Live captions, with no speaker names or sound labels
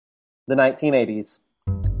The 1980s.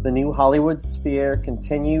 The new Hollywood sphere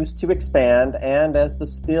continues to expand, and as the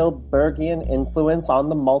Spielbergian influence on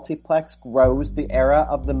the multiplex grows, the era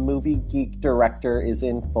of the movie geek director is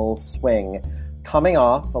in full swing. Coming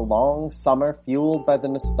off a long summer fueled by the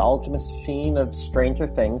nostalgia machine of Stranger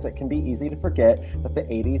Things, it can be easy to forget that the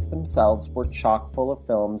 80s themselves were chock full of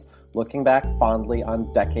films looking back fondly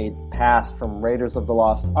on decades past, from Raiders of the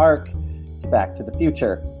Lost Ark to Back to the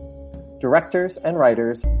Future. Directors and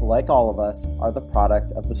writers, like all of us, are the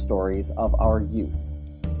product of the stories of our youth.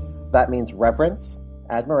 That means reverence,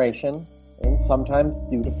 admiration, and sometimes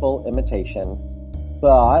dutiful imitation.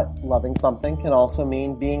 But loving something can also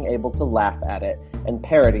mean being able to laugh at it. And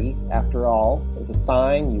parody, after all, is a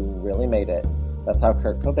sign you really made it. That's how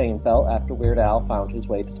Kurt Cobain felt after Weird Al found his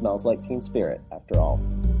way to Smells Like Teen Spirit, after all.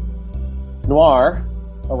 Noir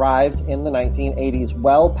arrives in the 1980s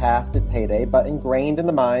well past its heyday, but ingrained in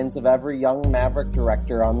the minds of every young maverick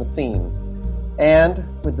director on the scene. And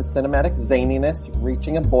with the cinematic zaniness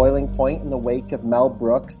reaching a boiling point in the wake of Mel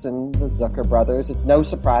Brooks and the Zucker brothers, it's no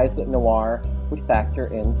surprise that noir would factor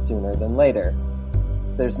in sooner than later.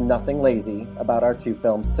 There's nothing lazy about our two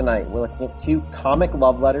films tonight. We're looking at two comic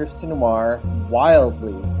love letters to noir,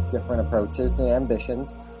 wildly different approaches and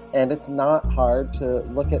ambitions, and it's not hard to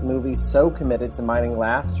look at movies so committed to mining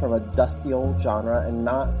laughs from a dusty old genre and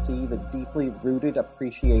not see the deeply rooted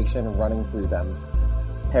appreciation running through them.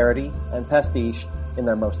 Parody and pastiche, in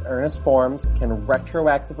their most earnest forms, can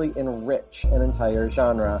retroactively enrich an entire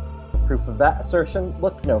genre. Proof of that assertion,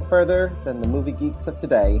 look no further than the movie geeks of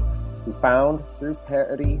today, who found, through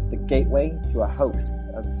parody, the gateway to a host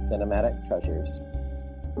of cinematic treasures.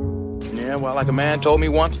 Yeah, well, like a man told me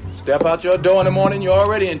once, step out your door in the morning, you're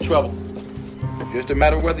already in trouble. It's just a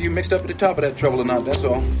matter of whether you mixed up at the top of that trouble or not, that's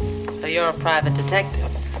all. So you're a private detective?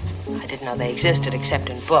 I didn't know they existed except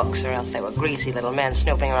in books, or else they were greasy little men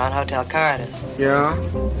snooping around hotel corridors. Yeah,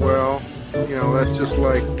 well, that's just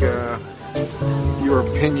like, your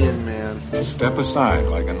opinion, man. Step aside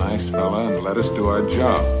like a nice fella and let us do our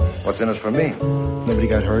job. What's in it for me? Nobody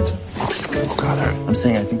got hurt. Who got hurt? I'm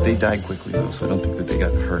saying I think they died quickly, though, so I don't think that they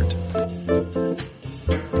got hurt.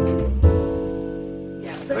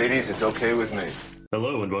 Ladies, it's okay with me.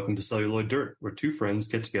 Hello and welcome to Celluloid Dirt, where two friends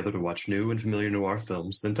get together to watch new and familiar noir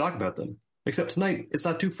films, then talk about them. Except tonight, it's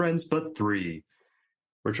not two friends, but three.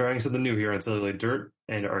 We're trying something new here on Celluloid Dirt,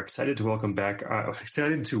 and are excited to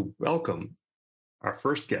welcome our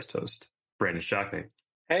first guest host, Brandon Shockney.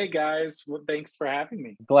 Hey guys, well, thanks for having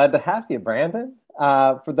me. Glad to have you, Brandon.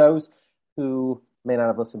 For those who may not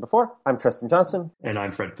have listened before, I'm Tristan Johnson. And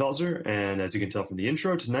I'm Fred Pelzer, and as you can tell from the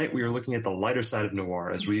intro, tonight we are looking at the lighter side of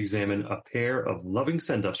noir as we examine a pair of loving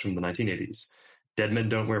send-ups from the 1980s, Dead Men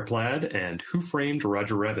Don't Wear Plaid and Who Framed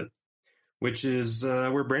Roger Rabbit, which is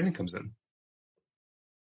where Brandon comes in.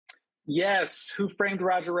 Yes, Who Framed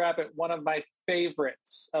Roger Rabbit, one of my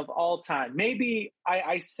favorites of all time. Maybe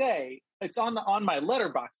I say it's on my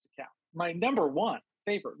Letterboxd account, my number one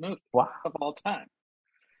favorite movie of all time.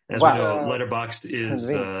 As we know, Letterboxd is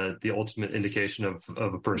the ultimate indication of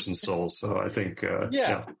a person's soul. So I think,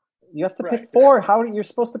 yeah. You have to pick four. You're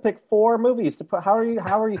supposed to pick four movies to put? How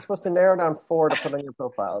are you supposed to narrow down four to put on your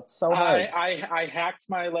profile? It's so hard. I hacked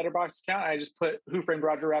my Letterboxd account. I just put Who Framed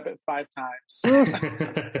Roger Rabbit 5 times.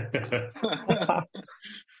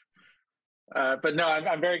 But no,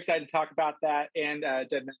 I'm very excited to talk about that and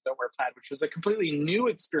Dead Men Don't Wear Plaid, which was a completely new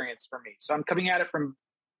experience for me. So I'm coming at it from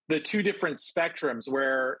the two different spectrums,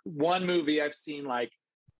 where one movie I've seen like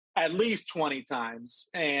at least 20 times,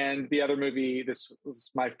 and the other movie, this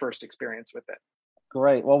was my first experience with it.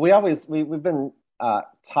 Great. Well, we've been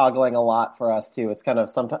toggling a lot for us too. It's kind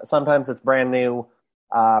of sometimes it's brand new.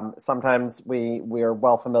 Sometimes we're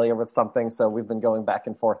well familiar with something, so we've been going back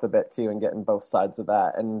and forth a bit too and getting both sides of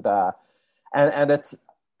that. And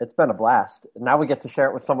it's been a blast. Now we get to share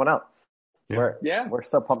it with someone else. Yeah. We're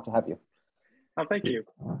so pumped to have you. Oh, thank you.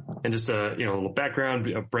 And just a little background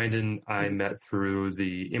of Brandon, I met through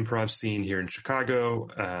the improv scene here in Chicago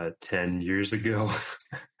 10 years ago.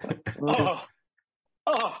 The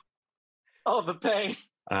pain.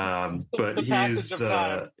 But he's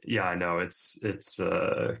I know it's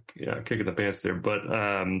kicking the pants there. But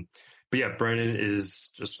yeah, Brandon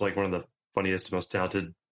is just like one of the funniest, most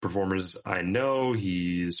talented performers I know.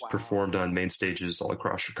 He's performed on main stages all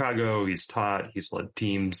across Chicago. He's taught. He's led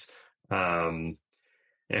teams.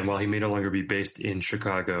 And while he may no longer be based in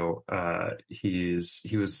Chicago, he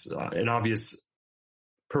was an obvious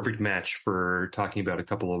perfect match for talking about a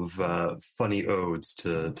couple of funny odes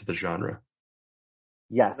to the genre.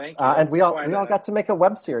 Yes, Thank you. and we all Quite got to make a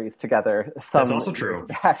web series together. That's also true.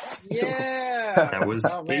 Yeah. That was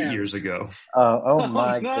Oh, 8 man. years ago. Oh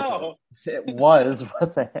my no. goodness. It was,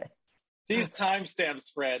 wasn't it? These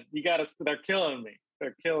timestamps, Fred, they're killing me.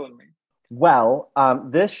 They're killing me. Well,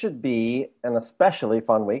 this should be an especially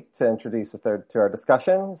fun week to introduce a third to our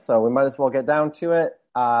discussion, so we might as well get down to it.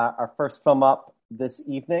 Our first film up this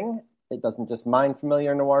evening, it doesn't just mine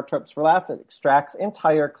familiar noir tropes for laugh, it extracts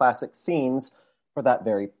entire classic scenes for that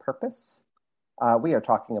very purpose. We are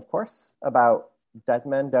talking, of course, about Dead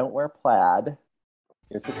Men Don't Wear Plaid.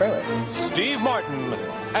 Here's the trailer. Steve Martin,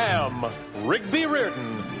 Rigby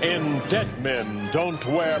Reardon in Dead Men Don't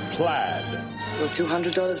Wear Plaid. Will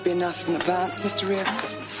 $200 be enough in advance, Mr. Reardon?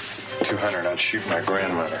 $200, I'd shoot my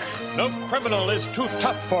grandmother. No criminal is too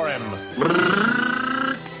tough for him.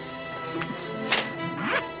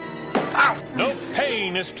 No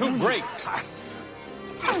pain is too great.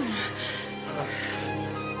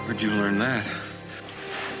 Where'd you learn that?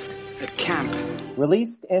 At camp.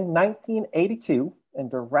 Released in 1982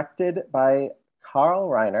 and directed by Carl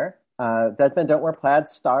Reiner, Dead Men Don't Wear Plaid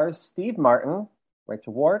stars Steve Martin,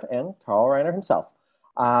 Rachel Ward, and Carl Reiner himself.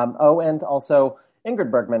 And also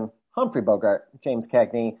Ingrid Bergman, Humphrey Bogart, James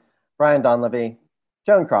Cagney, Brian Donlevy,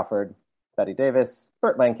 Joan Crawford, Bette Davis,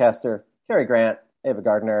 Burt Lancaster, Cary Grant, Ava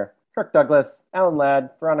Gardner, Kirk Douglas, Alan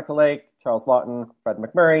Ladd, Veronica Lake, Charles Lawton, Fred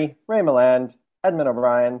McMurray, Ray Milland, Edmund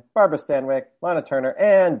O'Brien, Barbara Stanwyck, Lana Turner,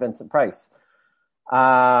 and Vincent Price.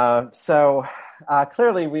 So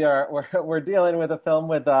clearly we're dealing with a film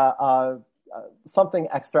with something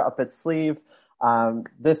extra up its sleeve.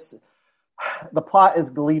 The plot is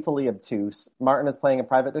gleefully obtuse. Martin is playing a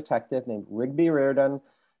private detective named Rigby Reardon,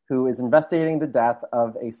 who is investigating the death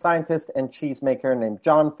of a scientist and cheesemaker named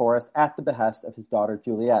John Forrest at the behest of his daughter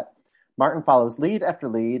Juliet. Martin follows lead after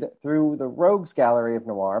lead through the rogues gallery of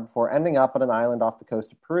noir before ending up on an island off the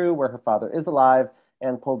coast of Peru where her father is alive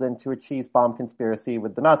and pulled into a cheese bomb conspiracy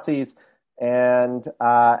with the Nazis, and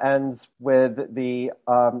ends with the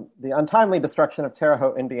untimely destruction of Terre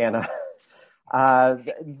Haute, Indiana.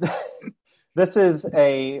 This is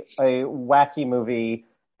a wacky movie,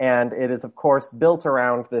 and it is, of course, built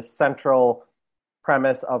around this central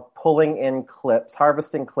premise of pulling in clips,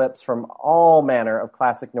 harvesting clips from all manner of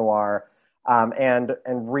classic noir, and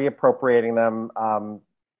reappropriating them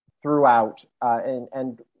throughout.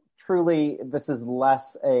 And truly, this is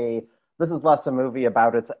less a movie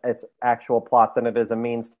about its actual plot than it is a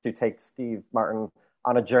means to take Steve Martin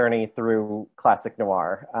on a journey through classic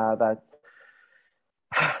noir.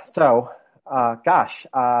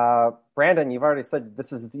 Brandon, you've already said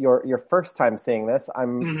this is your first time seeing this.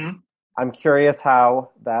 I'm curious how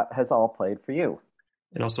that has all played for you.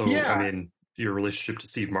 And also, I mean, your relationship to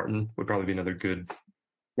Steve Martin would probably be another good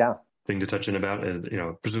thing to touch in about. And,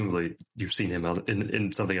 presumably you've seen him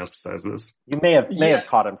in something else besides this. You may have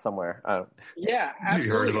caught him somewhere. Yeah,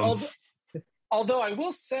 absolutely. You heard of him. Although I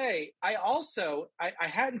will say, I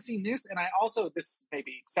hadn't seen this, and this may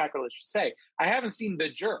be sacrilege to say, I haven't seen The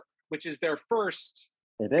Jerk, which is their first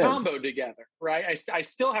combo together, right? I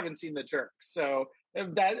still haven't seen The Jerk, so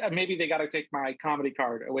that maybe they got to take my comedy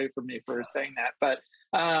card away from me for saying that.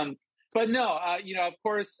 But no, of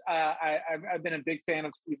course, I've been a big fan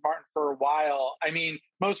of Steve Martin for a while. I mean,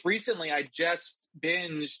 most recently, I just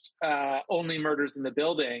binged Only Murders in the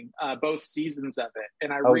Building, both seasons of it,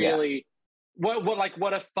 and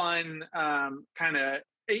what a fun kind of.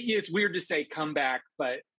 It's weird to say comeback,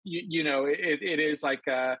 but it is like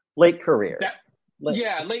a late career.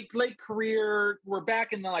 Late career. We're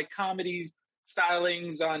back in the comedy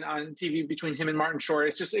stylings on TV between him and Martin Short.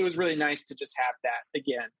 It was really nice to just have that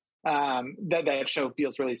again. That show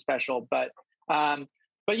feels really special, but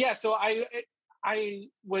yeah. So I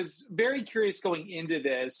was very curious going into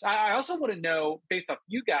this. I also want to know, based off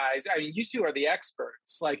you guys. I mean, you two are the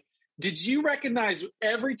experts. Did you recognize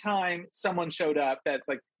every time someone showed up that's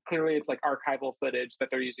clearly it's archival footage that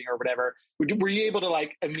they're using or whatever? Were you able to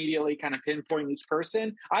immediately kind of pinpoint each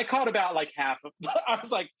person? I caught about half of them. I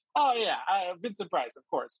was like, oh yeah, Vincent Price, of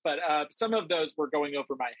course. But some of those were going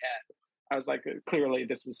over my head. I was like, clearly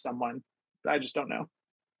this is someone. I just don't know.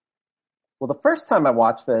 Well, the first time I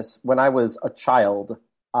watched this when I was a child,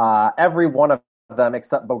 every one of them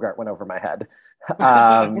except Bogart went over my head.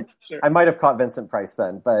 Sure. I might have caught Vincent Price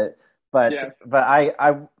then, but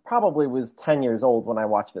I probably was 10 years old when I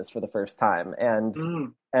watched this for the first time,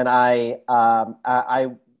 and I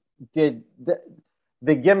did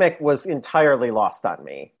the gimmick was entirely lost on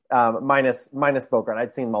me, minus Bogart.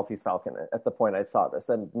 I'd seen Maltese Falcon at the point I saw this,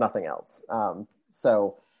 and nothing else.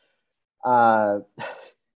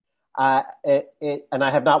 And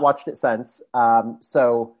I have not watched it since.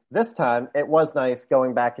 So this time it was nice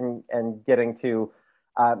going back and getting to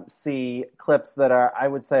see clips that I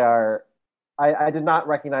would say I did not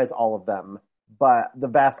recognize all of them, but the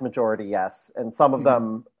vast majority, yes. And some of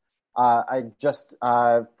them, I just,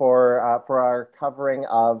 for our covering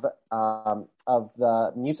of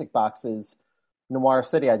the music boxes, Noir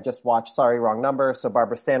City, I just watched Sorry Wrong Number. So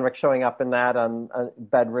Barbara Stanwyck showing up in that on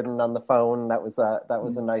bedridden on the phone. That was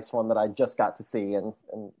a nice one that I just got to see and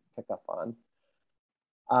pick up on.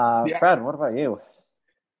 Fred, what about you?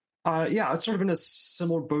 Yeah, it's sort of in a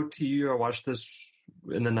similar boat to you. I watched this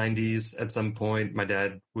in the 90s at some point. My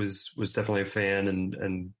dad was definitely a fan,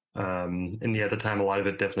 and yeah, at the time, a lot of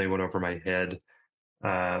it definitely went over my head.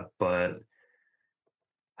 But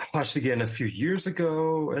I watched it again a few years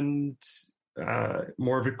ago, and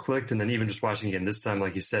more of it clicked. And then even just watching again this time,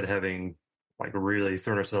 like you said, having like really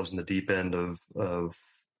thrown ourselves in the deep end of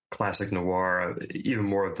classic noir, even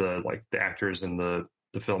more of the actors and the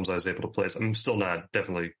films I was able to place. I'm still not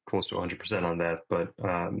definitely close to 100% on that, but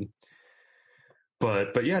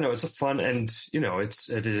yeah, no, it's a fun, and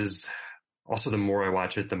it is also, the more I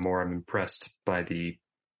watch it, the more I'm impressed by the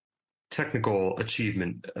technical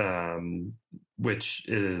achievement, which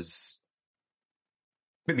is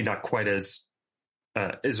maybe not quite as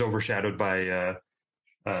is overshadowed by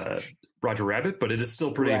Roger Rabbit, but it is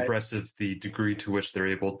still pretty impressive, the degree to which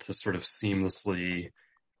they're able to sort of seamlessly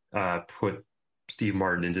put Steve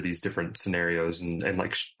Martin into these different scenarios and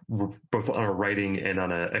like both on a writing and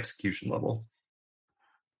on an execution level.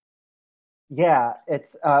 Yeah,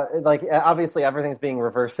 it's like obviously everything's being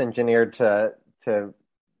reverse engineered to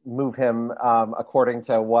move him according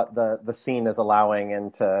to what the scene is allowing,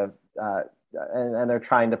 and and they're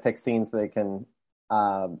trying to pick scenes they can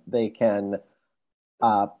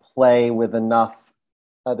play with enough.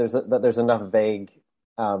 There's enough vague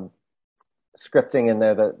scripting in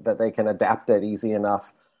there that they can adapt it easy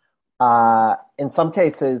enough. In some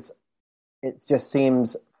cases, it just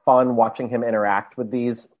seems fun watching him interact with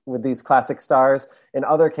these classic stars. In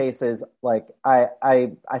other cases, like I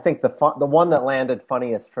think the one that landed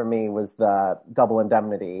funniest for me was the Double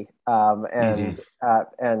Indemnity, and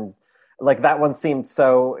like that one seemed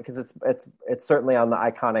so, because it's certainly on the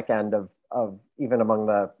iconic end of even among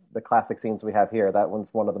the classic scenes we have here. That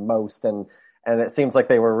one's one of the most, and it seems like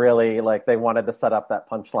they were really like they wanted to set up that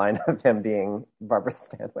punchline of him being Barbara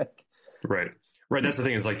Stanwyck. Right. That's the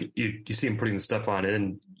thing, is like you see him putting the stuff on,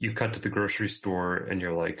 and you cut to the grocery store and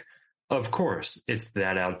you're like, of course, it's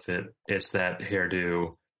that outfit, it's that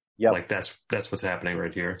hairdo. Yep. Like that's what's happening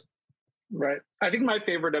right here. Right. I think my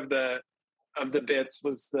favorite of the bits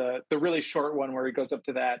was the really short one where he goes up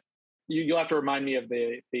to that. You'll have to remind me of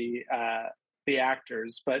the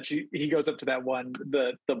actors, but he goes up to that one,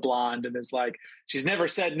 the blonde, and is like, she's never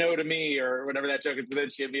said no to me, or whatever that joke is. And then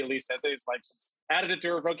she immediately says it. He's like, she's added it to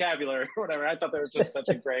her vocabulary or whatever. I thought that was just such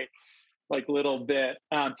a great like little bit,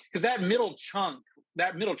 because that middle chunk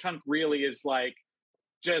really is like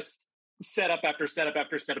just setup after setup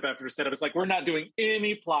after setup after setup. It's like, we're not doing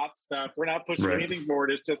any plot stuff, we're not pushing anything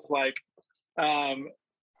forward. It's just like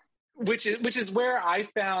which is where I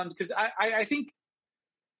found, because I think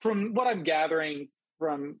from what I'm gathering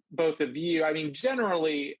from both of you, I mean,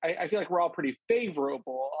 generally, I feel like we're all pretty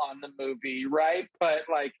favorable on the movie, right? But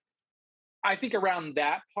like, I think around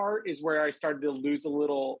that part is where I started to lose a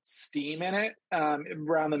little steam in it,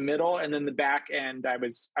 around the middle, and then the back end, I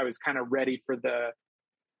was kind of ready for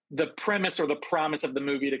the premise or the promise of the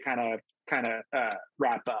movie to kind of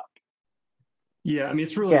wrap up. Yeah, I mean,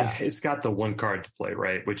 it's really it's got the one card to play,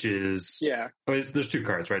 right? Which is I mean, there's two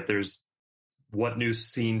cards, right? There's what new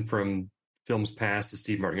scene from films past is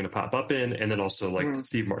Steve Martin going to pop up in, and then also like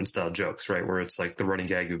Steve Martin style jokes, right? Where it's like the running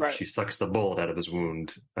gag of she sucks the bullet out of his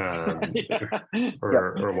wound,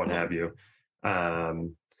 or what have you.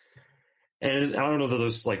 And I don't know that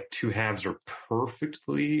those like two halves are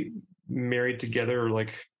perfectly married together or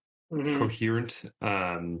like coherent.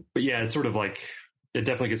 But yeah, it's sort of like, it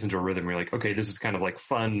definitely gets into a rhythm where you're like, okay, this is kind of like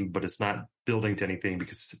fun, but it's not building to anything,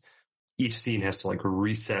 because each scene has to like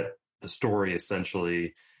reset the story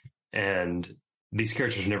essentially, and these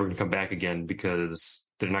characters are never going to come back again, because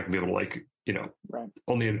they're not going to be able to like,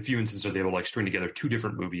 only in a few instances are they able to like string together two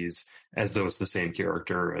different movies as though it's the same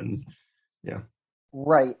character. And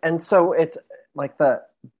right. And so it's like the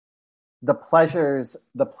pleasures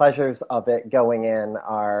of it going in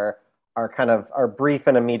are brief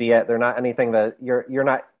and immediate. They're not anything that you're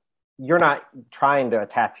not trying to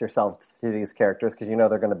attach yourself to these characters, because you know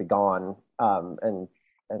they're going to be gone,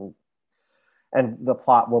 and the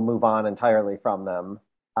plot will move on entirely from them.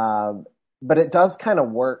 But it does kind of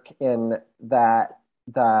work in that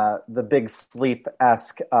the Big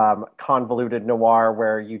Sleep-esque convoluted noir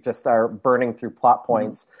where you just are burning through plot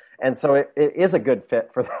points, and so it is a good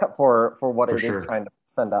fit for that for what it is trying to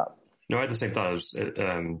send up. No, I had the same thought.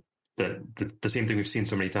 That the same thing we've seen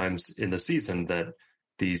so many times in the season, that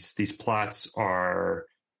these plots are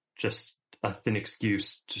just a thin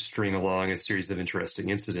excuse to string along a series of interesting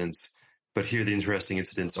incidents. But here the interesting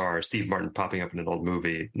incidents are Steve Martin popping up in an old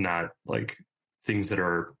movie, not like things that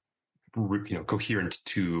are, coherent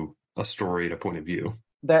to a story and a point of view.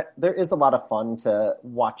 That there is a lot of fun to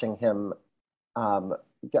watching him. The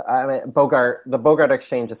Bogart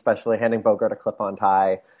exchange, especially handing Bogart a clip-on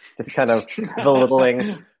tie, just kind of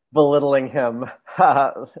belittling him,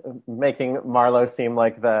 making Marlowe seem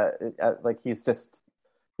like he's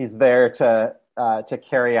there to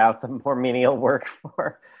carry out the more menial work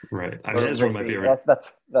for. Right. I mean, that's one of my favorite.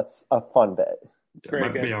 That's a fun bit. It's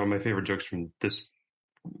very good. Yeah, one of my favorite jokes from this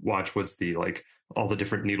watch was all the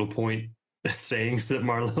different needlepoint sayings that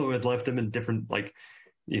Marlowe had left him in different,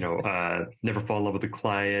 never fall in love with a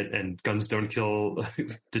client, and guns don't kill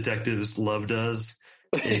detectives, love does,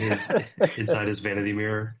 inside his vanity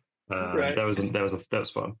mirror. Right. That was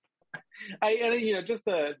fun. Just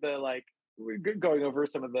the going over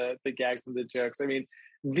some of the gags and the jokes. I mean,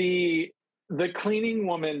 the cleaning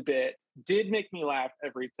woman bit did make me laugh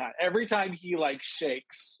every time. Every time he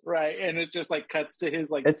shakes, right, and it's just cuts to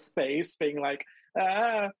his face being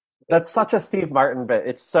That's such a Steve Martin bit.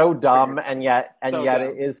 It's so dumb, and yet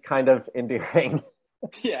it is kind of endearing.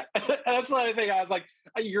 Yeah, that's the other thing. I was like,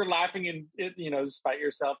 you're laughing and despite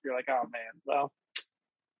yourself. You're like, oh man, well,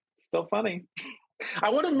 still funny. I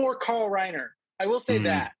wanted more Carl Reiner. I will say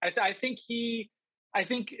that. I think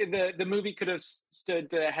the movie could have stood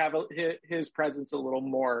to have his presence a little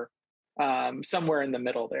more somewhere in the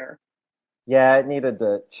middle there. Yeah, it needed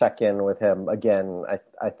to check in with him again.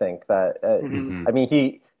 I think that. I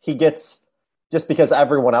mean, he gets, just because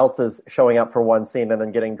everyone else is showing up for one scene and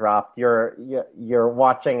then getting dropped, you're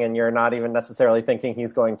watching and you're not even necessarily thinking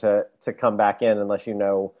he's going to come back in unless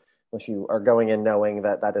you are going in knowing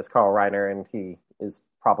that is Carl Reiner and he is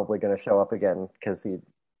probably going to show up again because he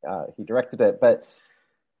directed it. But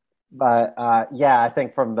yeah, I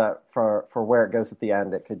think for where it goes at the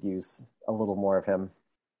end, it could use a little more of him.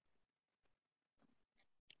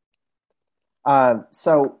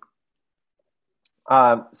 So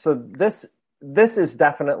this is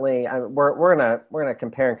definitely, we're gonna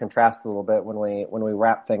compare and contrast a little bit when we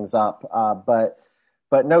wrap things up.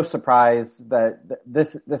 But no surprise that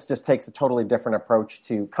this just takes a totally different approach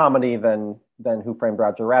to comedy than Who Framed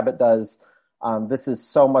Roger Rabbit does. This is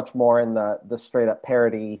so much more in the straight up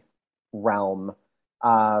parody realm,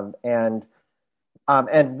 and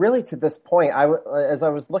really to this point, as I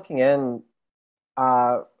was looking in.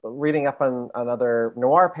 Reading up on other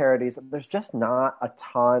noir parodies, there's just not a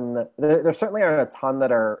ton. There certainly aren't a ton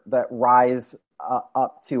that rise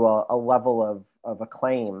up to a level of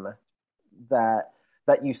acclaim that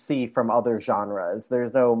you see from other genres.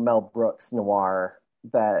 There's no Mel Brooks noir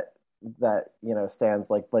that stands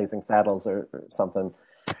like Blazing Saddles or something.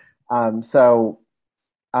 So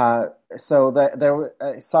that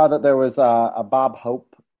I saw that there was a Bob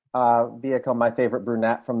Hope vehicle, My Favorite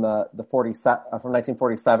Brunette, from from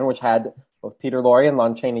 1947, which had both Peter Lorre and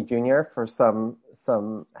Lon Chaney Jr. for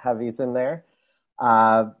some heavies in there,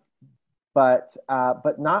 but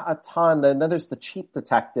not a ton. And then there's The Cheap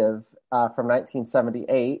Detective from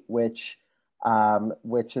 1978, which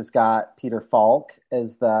has got Peter Falk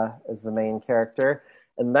as the main character,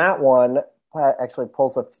 and that one actually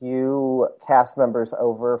pulls a few cast members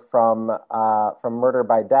over from Murder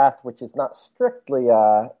by Death, which is not strictly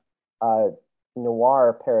a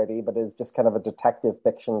noir parody, but is just kind of a detective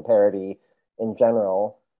fiction parody in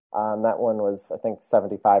general. That one was, I think,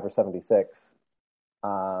 75 or 76,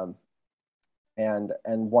 and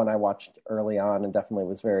one I watched early on and definitely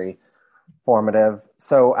was very formative.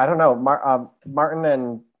 So I don't know,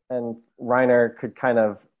 Martin and Reiner could kind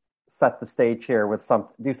of set the stage here with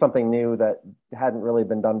do something new that hadn't really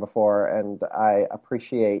been done before, and I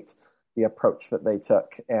appreciate the approach that they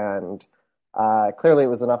took. And clearly it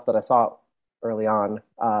was enough that I saw it early on.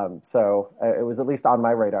 So it was at least on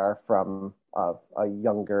my radar from a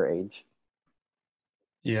younger age.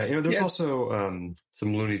 Yeah, there's also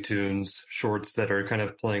some Looney Tunes shorts that are kind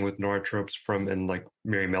of playing with noir tropes and like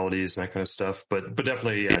Merry Melodies and that kind of stuff. But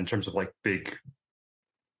definitely, in terms of like big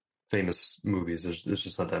famous movies, there's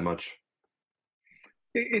just not that much.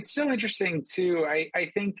 It's so interesting too.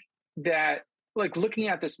 I think that, like, looking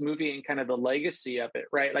at this movie and kind of the legacy of it,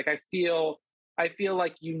 right? Like, I feel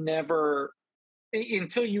like you never,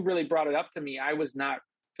 until you really brought it up to me, I was not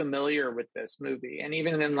familiar with this movie. And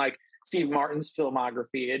even in like Steve Martin's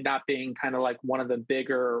filmography, and not being kind of like one of the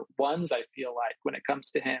bigger ones, I feel like, when it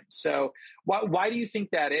comes to him. So why do you think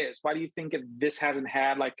that is? Why do you think this hasn't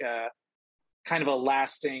had like a kind of a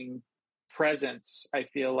lasting presence, I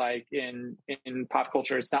feel like, in pop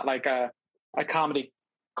culture? It's not like a comedy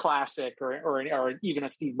classic or even a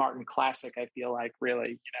Steve Martin classic, I feel like,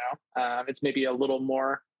 really, it's maybe a little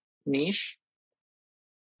more niche.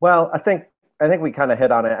 Well, I think we kind of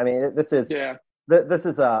hit on it. I mean, this is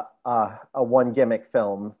a one gimmick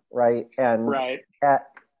film, right? And right.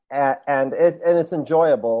 And it's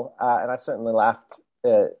enjoyable, and I certainly laughed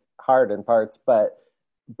hard in parts, but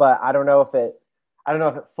I don't know if it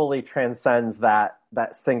fully transcends that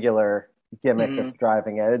singular gimmick that's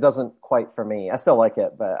driving it. It doesn't quite for me. I still like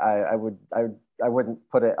it, but I wouldn't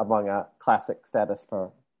put it among a classic status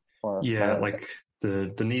for like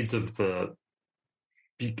the needs of the.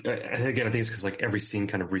 Again, I think it's because like every scene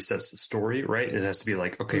kind of resets the story, right? It has to be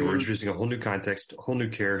like, okay, we're introducing a whole new context, a whole new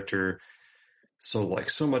character. So like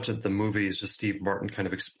so much of the movie is just Steve Martin kind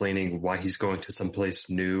of explaining why he's going to someplace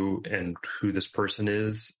new and who this person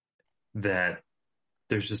is, that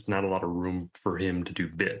there's just not a lot of room for him to do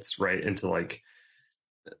bits, right? And to like,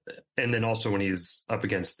 and then also when he's up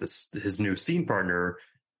against his new scene partner,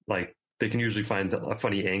 like they can usually find a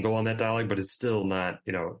funny angle on that dialogue, but it's still not,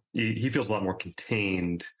 he feels a lot more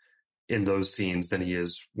contained in those scenes than he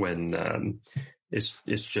is when it's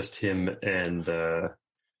just him and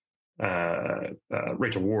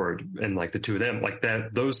Rachel Ward, and like the two of them, like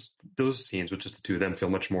that, those scenes with just the two of them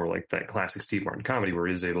feel much more like that classic Steve Martin comedy where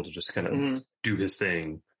he's able to just kind of do his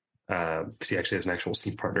thing, because he actually has an actual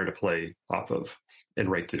scene partner to play off of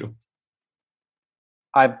and write to.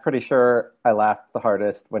 I'm pretty sure I laughed the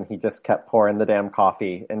hardest when he just kept pouring the damn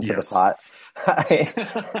coffee into the pot.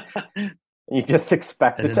 You just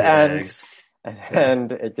expect it to end,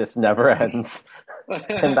 and it just never ends.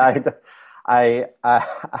 And I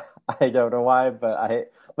don't know why,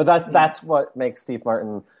 but that's what makes Steve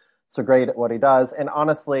Martin so great at what he does. And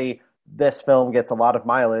honestly, this film gets a lot of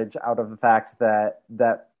mileage out of the fact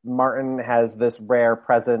that Martin has this rare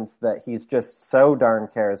presence, that he's just so darn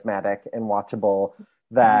charismatic and watchable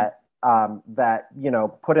that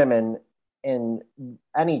put him in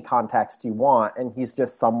any context you want, and he's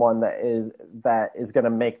just someone that is going to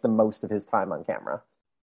make the most of his time on camera.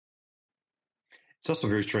 It's also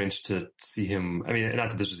very strange to see him. I mean, not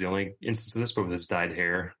that this was the only instance of this, but with his dyed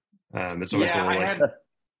hair, it's always I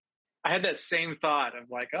had that same thought of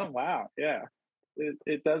like, oh wow, yeah,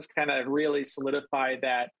 it does kind of really solidify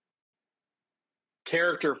that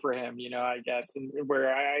character for him, I guess, and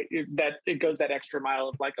where it goes that extra mile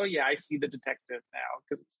of like, oh yeah, I see the detective now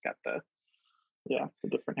because it's got the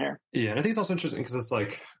different hair. Yeah, and I think it's also interesting because it's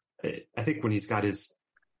like, I think when he's got his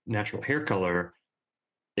natural hair color,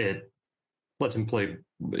 it lets him play.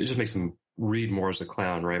 It just makes him read more as a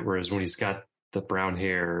clown, right? Whereas when he's got the brown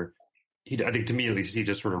hair, I think to me at least, he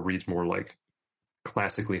just sort of reads more like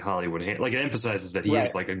classically Hollywood. Like it emphasizes that he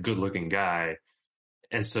is like a good-looking guy,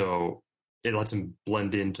 and so it lets him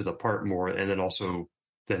blend into the part more, and then also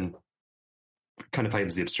then kind of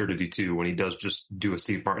heightens the absurdity too when he does just do a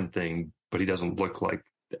Steve Martin thing, but he doesn't look like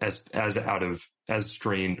as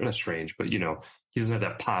strange, not strange, but he doesn't have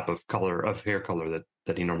that pop of hair color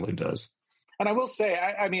that he normally does. And I will say,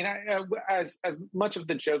 I mean, as much of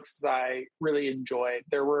the jokes as I really enjoyed,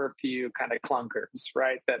 there were a few kind of clunkers,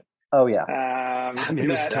 right? That oh yeah, I mean,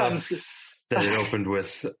 it was tough that it opened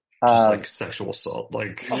with just like sexual assault,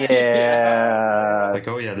 like like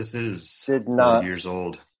oh yeah, this is 40 years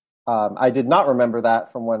old. I did not remember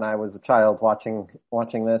that from when I was a child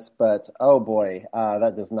watching this, but oh boy,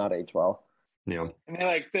 that does not age well. Yeah,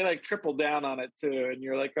 and they triple down on it too, and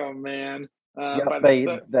you're like, oh man.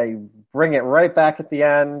 They bring it right back at the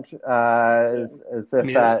end, as if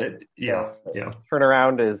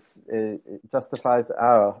turnaround is justifies.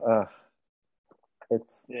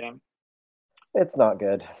 It's not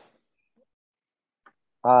good.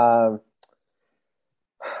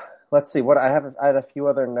 Let's see what I had a few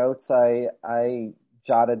other notes I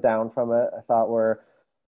jotted down from it. I thought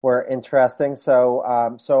were interesting. So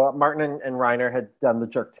Martin and Reiner had done The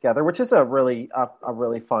Jerk together, which is a really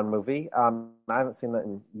fun movie. I haven't seen that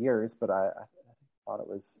in years, but I thought it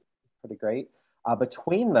was pretty great.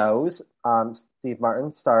 Between those, Steve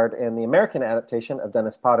Martin starred in the American adaptation of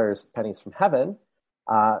Dennis Potter's Pennies from Heaven.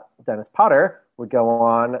 Dennis Potter would go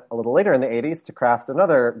on a little later in the 80s to craft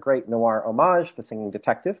another great noir homage, The Singing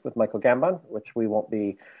Detective with Michael Gambon, which we won't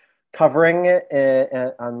be covering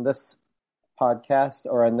on this podcast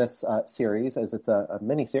or in this series, as it's a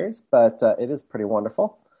mini series, but it is pretty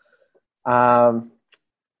wonderful.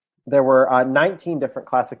 There were 19 different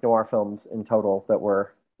classic noir films in total that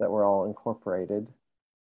were that were all incorporated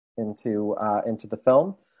into the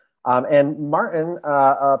film. And Martin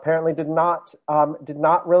apparently did not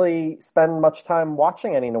really spend much time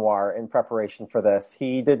watching any noir in preparation for this.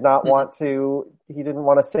 He didn't want to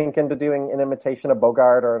sink into doing an imitation of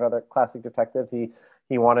Bogart or another classic detective.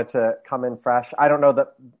 He wanted to come in fresh. I don't know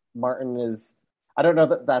that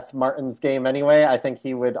that's Martin's game anyway. I think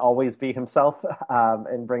he would always be himself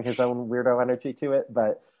and bring his own weirdo energy to it.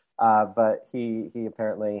 But he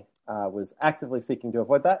apparently was actively seeking to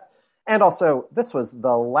avoid that. And also, this was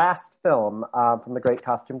the last film from the great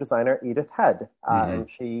costume designer Edith Head, and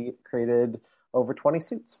she created over 20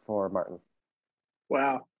 suits for Martin.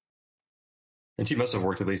 Wow. And she must have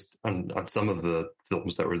worked at least on some of the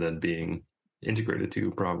films that were then being integrated to,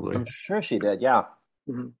 probably. I'm sure she did, yeah.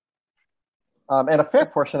 Mm-hmm. And a fair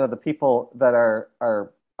portion of the people that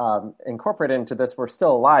are incorporated into this were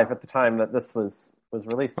still alive at the time that this was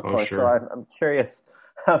released, of course. Sure. So I'm curious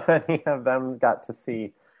how many of them got to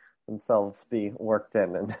see themselves be worked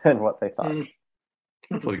in and what they thought.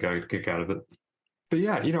 Hopefully got a kick out of it. But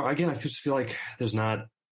yeah, again, I just feel like there's not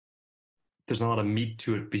a lot of meat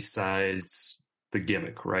to it besides the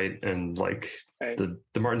gimmick, right? And like the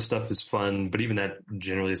Martin stuff is fun, but even that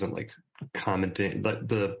generally isn't like commenting. Like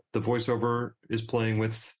the voiceover is playing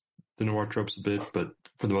with the noir tropes a bit, but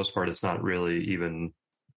for the most part, it's not really even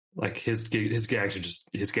like his gags are just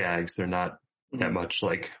his gags. They're not that much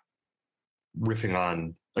like riffing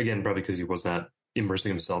on. Again, probably because he was not immersing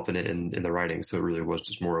himself in it in the writing, so it really was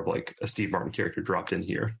just more of like a Steve Martin character dropped in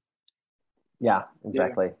here. Yeah,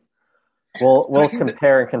 exactly. Yeah. We'll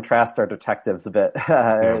compare and contrast our detectives a bit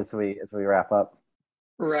as we wrap up.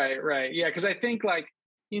 Right. Yeah, because I think I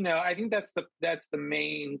think that's the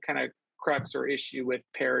main kind of crux or issue with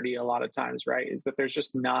parody a lot of times, right? Is that there's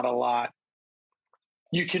just not a lot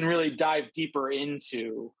you can really dive deeper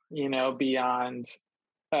into, beyond.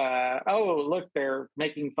 Look, they're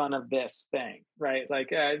making fun of this thing, right?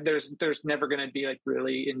 Like, there's never going to be like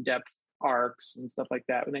really in-depth arcs and stuff like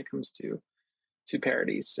that when it comes to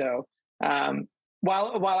parodies. So,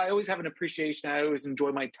 while I always have an appreciation, I always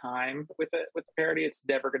enjoy my time with the parody. It's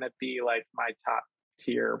never going to be like my top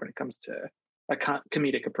tier when it comes to a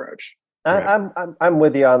comedic approach. I'm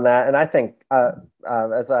with you on that, and I think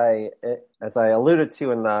as I alluded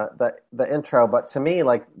to in the intro, but to me,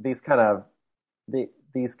 like these kind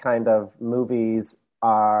of movies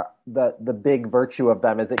are the big virtue of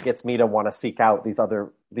them is it gets me to want to seek out these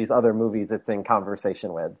other movies it's in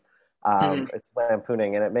conversation with. It's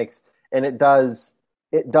lampooning, and it does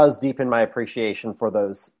deepen my appreciation for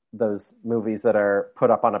those movies that are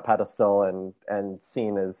put up on a pedestal and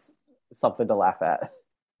seen as something to laugh at.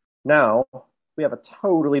 Now we have a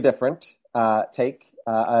totally different take.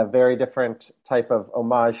 A very different type of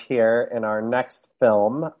homage here in our next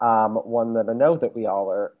film, one that I know that we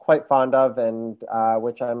all are quite fond of and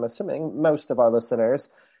which I'm assuming most of our listeners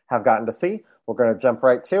have gotten to see. We're going to jump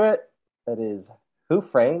right to it. It is Who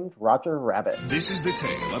Framed Roger Rabbit? This is the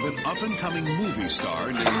tale of an up-and-coming movie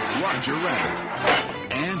star named Roger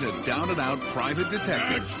Rabbit and a down-and-out private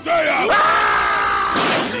detective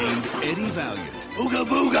named Eddie Valiant. Ooga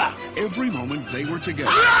booga! Every moment they were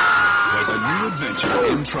together was a new adventure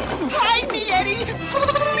in trouble. Hide me, Eddie!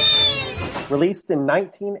 Please! Released in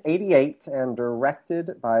 1988 and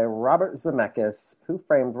directed by Robert Zemeckis, Who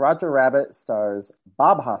Framed Roger Rabbit stars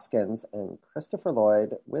Bob Hoskins and Christopher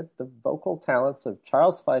Lloyd with the vocal talents of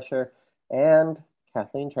Charles Fleischer and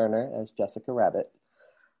Kathleen Turner as Jessica Rabbit.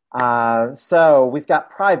 So we've got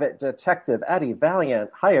private detective Eddie Valiant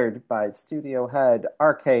hired by studio head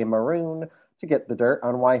R.K. Maroon to get the dirt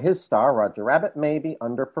on why his star, Roger Rabbit, may be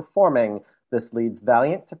underperforming. This leads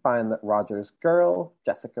Valiant to find that Roger's girl,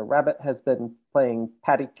 Jessica Rabbit, has been playing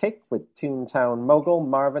patty cake with Toontown mogul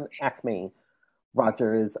Marvin Acme.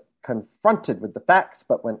 Roger is confronted with the facts,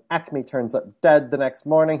 but when Acme turns up dead the next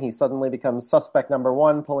morning, he suddenly becomes suspect number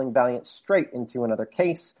one, pulling Valiant straight into another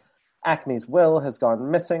case. Acme's will has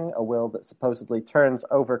gone missing, a will that supposedly turns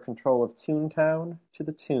over control of Toontown to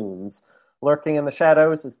the Toons. Lurking in the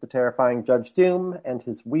shadows is the terrifying Judge Doom and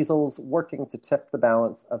his weasels working to tip the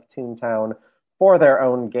balance of Toontown for their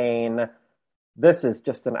own gain. This is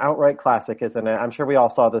just an outright classic, isn't it? I'm sure we all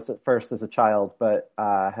saw this at first as a child, but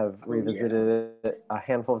have revisited it a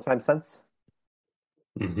handful of times since.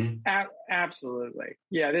 Mm-hmm. Absolutely.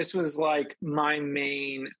 Yeah, this was like my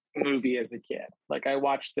main movie as a kid. Like I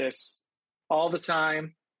watched this all the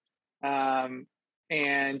time. And,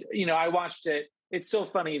 I watched it. It's so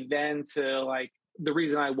funny then to like, the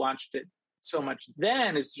reason I watched it so much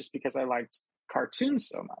then is just because I liked cartoons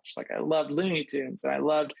so much. Like I loved Looney Tunes and I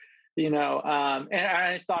loved, and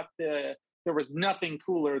I thought there was nothing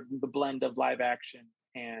cooler than the blend of live action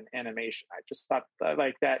and animation. I just thought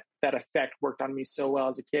like that effect worked on me so well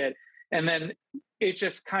as a kid. And then it's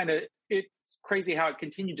just it's crazy how it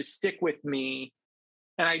continued to stick with me.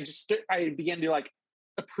 And I began to like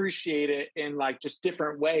appreciate it in like just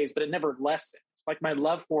different ways, but it never lessened. Like my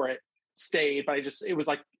love for it stayed, but it was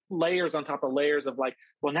like layers on top of layers of like,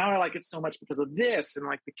 well, now I like it so much because of this, and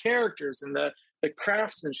like the characters and the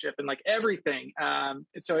craftsmanship and like everything.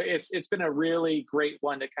 So it's been a really great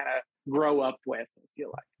one to kind of grow up with, I feel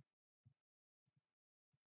like.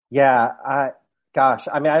 Yeah,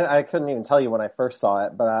 I couldn't even tell you when I first saw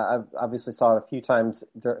it, but I obviously saw it a few times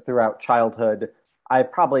throughout childhood. I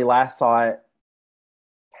probably last saw it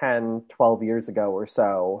 10, 12 years ago or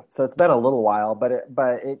so. So it's been a little while, but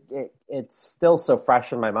it's still so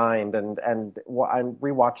fresh in my mind, and I'm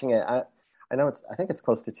rewatching it. I think it's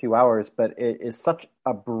close to 2 hours, but it is such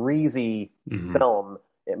a breezy film.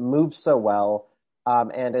 It moves so well.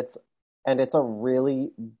 And it's a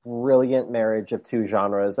really brilliant marriage of two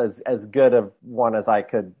genres, as good of one as I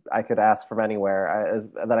could ask from anywhere,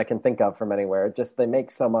 that I can think of from anywhere. Just they make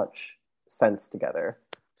so much sense together.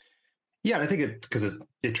 Yeah, I think because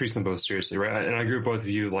it treats them both seriously, right? And I agree with both of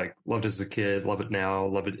you. Like, loved it as a kid, love it now,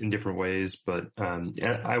 love it in different ways. But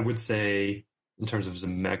I would say, in terms of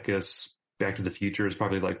Zemeckis, Back to the Future is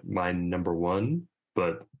probably like my number one.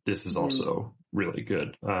 But this is also really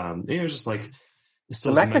good. It's just like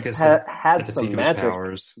Zemeckis had some magic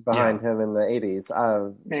behind him in the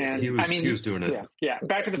 80s. Man, he was doing it. Yeah.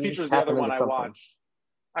 Back to the Future is the other one I watched.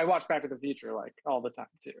 I watch Back to the Future like all the time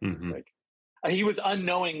too. Like, he was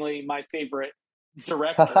unknowingly my favorite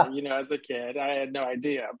director, as a kid. I had no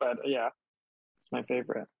idea, but yeah, it's my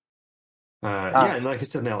favorite. And like I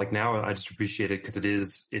said, now I just appreciate it because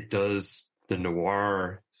it does the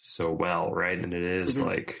noir so well, right? And it is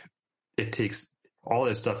like, it takes all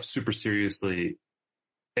that stuff super seriously,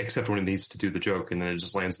 except when it needs to do the joke, and then it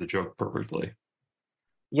just lands the joke perfectly.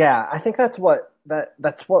 Yeah, I think that's what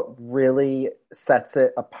really sets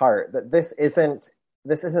it apart. That this isn't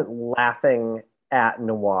laughing at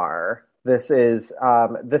noir. This has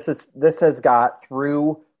got,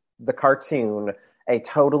 through the cartoon, a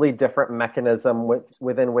totally different mechanism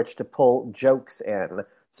within which to pull jokes in.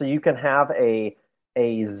 So you can have a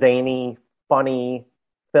zany, funny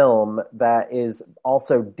film that is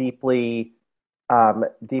also deeply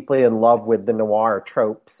in love with the noir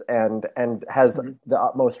tropes and has the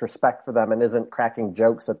utmost respect for them and isn't cracking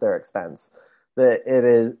jokes at their expense.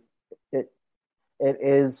 It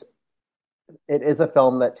is a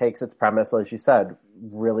film that takes its premise, as you said,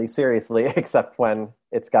 really seriously, except when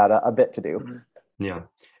it's got a bit to do. Yeah,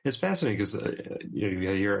 it's fascinating because you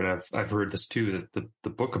hear, and I've heard this too, that the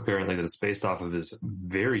book apparently that it's based off of is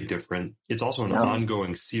very different. It's also an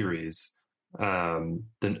ongoing series. The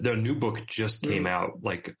new book just came out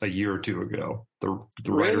like a year or two ago. The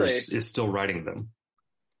writer is still writing them.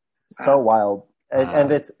 So wild,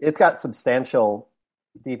 and it's got substantial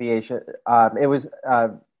deviation. It was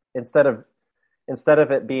instead of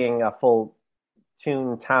it being a full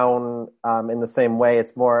Toon Town in the same way,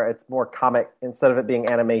 it's more comic. Instead of it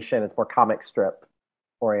being animation, it's more comic strip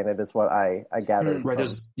oriented, is what I gathered. Right,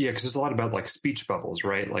 because there's a lot about like speech bubbles,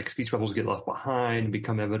 right? Like speech bubbles get left behind,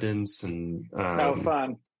 become evidence, and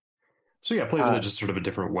fun. So yeah, plays it just sort of a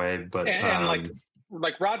different way, but and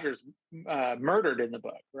like Roger's murdered in the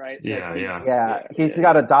book, right? He's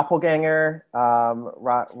got a doppelganger.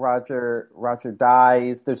 Roger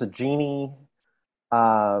dies. There's a genie.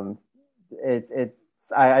 I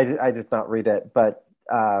did not read it, but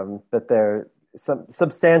there are some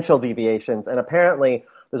substantial deviations, and apparently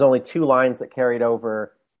there's only 2 lines that carried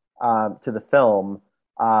over to the film.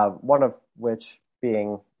 One of which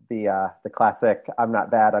being the classic, "I'm not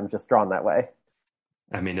bad, I'm just drawn that way."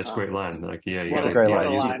 I mean, it's a great line. Like, it's a great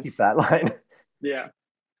line. You should keep that line. Yeah.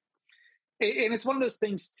 And it's one of those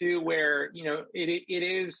things too, where, it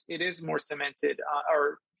is more cemented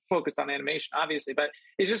or focused on animation, obviously, but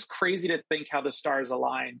it's just crazy to think how the stars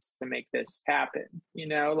aligned to make this happen.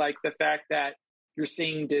 Like the fact that you're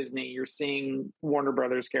seeing Disney, you're seeing Warner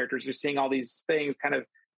Brothers characters, you're seeing all these things kind of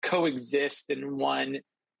coexist in one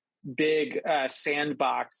big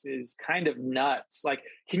sandbox is kind of nuts. Like,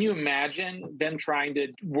 can you imagine them trying to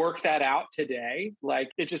work that out today?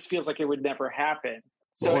 Like, it just feels like it would never happen.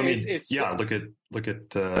 So it's look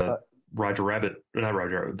at Roger Rabbit, not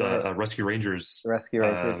Roger, the Rescue Rangers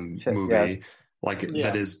movie. Yeah.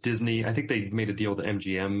 That is Disney. I think they made a deal with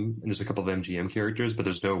MGM, and there's a couple of MGM characters, but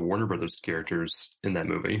there's no Warner Brothers characters in that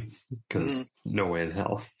movie because no way in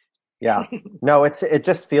hell. Yeah, no, it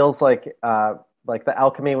just feels like the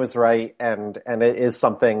alchemy was right, and it is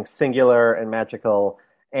something singular and magical,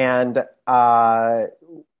 and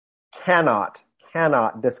cannot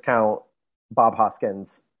cannot discount Bob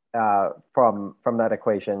Hoskins from that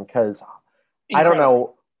equation, because I don't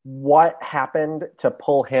know what happened to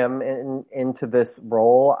pull him into this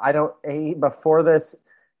role. Before this,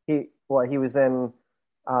 he was in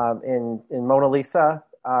Mona Lisa.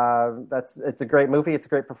 It's a great movie. It's a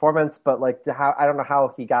great performance, but I don't know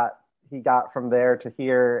how he got from there to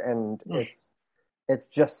here, and it's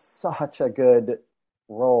just such a good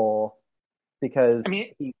role because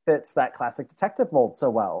he fits that classic detective mold so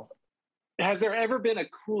well. Has there ever been a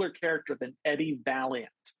cooler character than Eddie Valiant?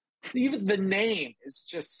 Even the name is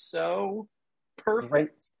just so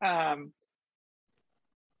perfect. Right.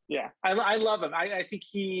 I love him. I think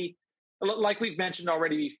he, like we've mentioned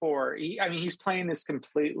already before, he's playing this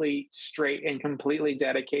completely straight and completely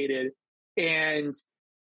dedicated. And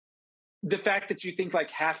the fact that you think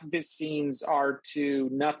like half of his scenes are to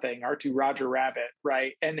nothing, are to Roger Rabbit,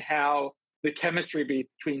 right? And how the chemistry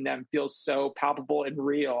between them feels so palpable and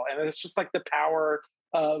real. And it's just like the power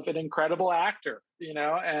of an incredible actor,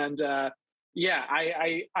 And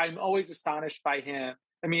I'm always astonished by him.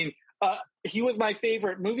 I mean, he was my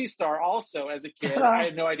favorite movie star also as a kid. I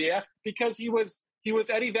had no idea, because he was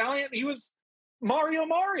Eddie Valiant. He was Mario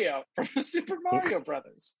from the Super Mario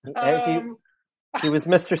Brothers. He was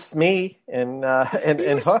Mr. Smee in Hook.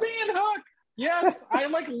 Smee in Hook. Yes, I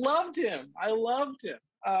loved him.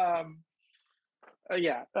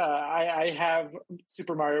 I have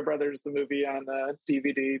Super Mario Brothers, the movie, on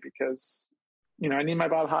DVD because I need my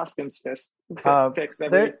Bob Hoskins fix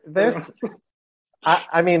every.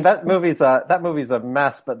 I mean, that movie's a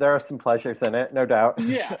mess, but there are some pleasures in it, no doubt.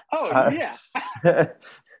 Yeah. Yeah.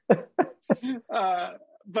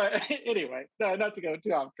 But anyway, not to go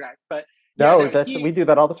too off track, but we do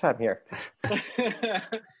that all the time here.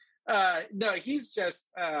 No, he's just.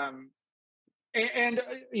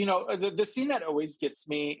 The scene that always gets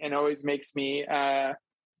me and always makes me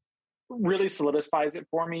really solidifies it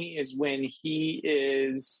for me is when he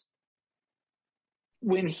is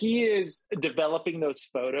developing those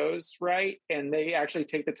photos, right? And they actually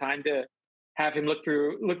take the time to have him look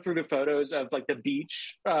through the photos of like the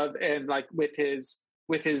beach and like with his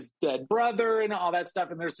dead brother and all that stuff.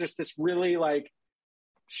 And there's just this really like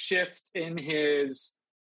shift in his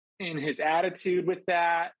attitude with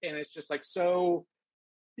that, and it's just like, so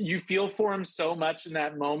you feel for him so much in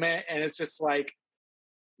that moment, and it's just like,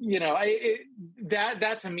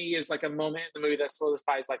 that to me is like a moment in the movie that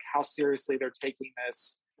solidifies like how seriously they're taking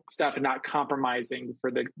this stuff and not compromising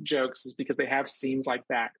for the jokes, is because they have scenes like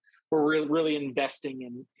that where we're really investing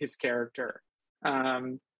in his character.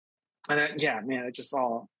 It just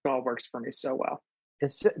all works for me so well.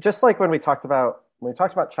 It's just like when we talked about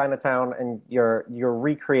Chinatown, and you're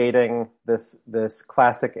recreating this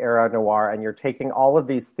classic era noir, and you're taking all of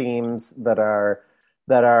these themes that are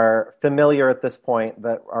familiar at this point,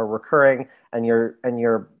 that are recurring, and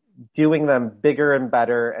you're doing them bigger and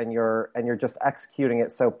better, and you're just executing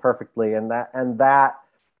it so perfectly. And that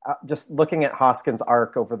just looking at Hoskins'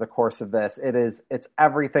 arc over the course of this, it's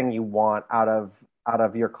everything you want out of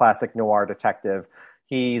your classic noir detective.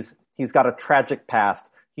 He's got a tragic past.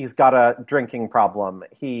 He's got a drinking problem.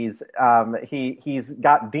 He's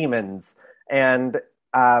got demons, and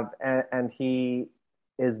he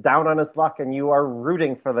is down on his luck, and you are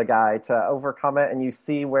rooting for the guy to overcome it, and you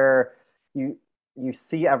see where you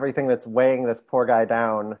see everything that's weighing this poor guy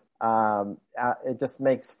down. It just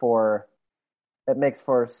makes for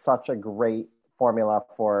such a great formula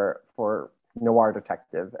for noir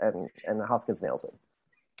detective, and Hoskins nails it.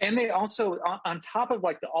 And they also, on top of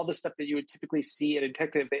like all the stuff that you would typically see in a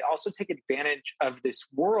detective, they also take advantage of this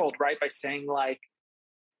world, right? By saying like,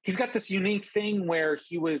 he's got this unique thing where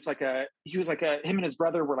him and his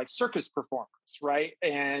brother were like circus performers, right?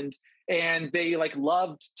 And they like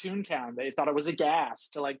loved Toontown. They thought it was a gas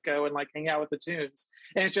to like go and like hang out with the Toons.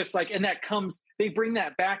 And it's just like, and they bring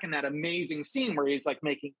that back in that amazing scene where he's like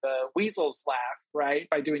making the weasels laugh, right?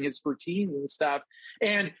 By doing his routines and stuff.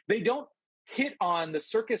 And they don't hit on the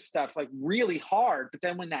circus stuff like really hard, but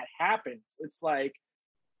then when that happens, it's like,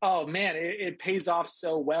 oh man, it pays off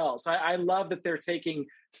so well. So I love that they're taking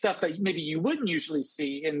stuff that maybe you wouldn't usually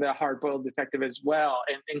see in the hard-boiled detective as well,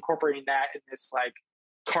 and incorporating that in this like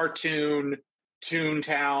cartoon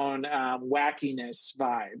Toontown wackiness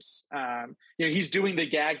vibes. He's doing the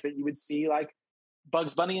gags that you would see like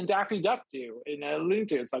Bugs Bunny and Daffy Duck do in Looney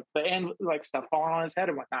Tunes, like the end, like stuff falling on his head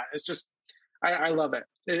and whatnot. It's just, I love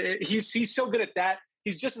it. He's so good at that.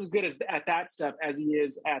 He's just as good at that stuff as he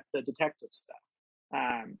is at the detective stuff,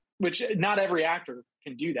 which not every actor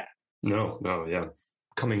can do that. No, yeah.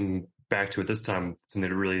 Coming back to it this time, something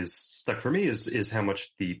that really is stuck for me is how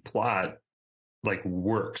much the plot like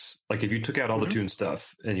works. Like if you took out all the Toon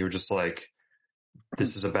stuff and you were just like,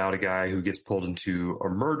 this is about a guy who gets pulled into a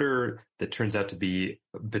murder that turns out to be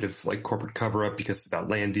a bit of like corporate cover up because it's about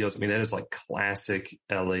land deals. I mean, that is like classic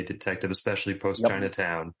LA detective, especially post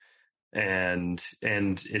Chinatown. And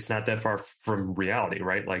it's not that far from reality,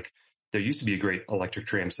 right? Like there used to be a great electric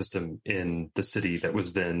tram system in the city that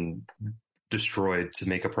was then destroyed to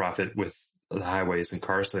make a profit with the highways and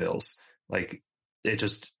car sales. Like it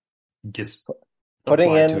just gets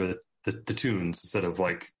applied to the Toons instead of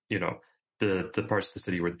like, you know, the parts of the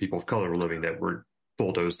city where the people of color were living that were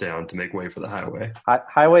bulldozed down to make way for the highway.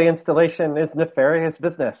 Highway installation is nefarious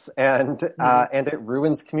business, and it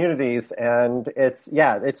ruins communities. And it's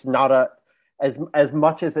not as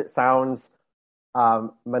much as it sounds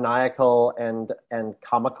maniacal and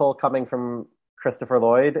comical coming from Christopher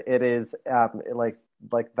Lloyd. It is like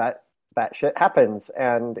that shit happens,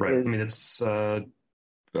 and right. I mean, it's No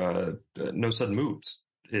Sudden Moves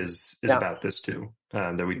is about this too.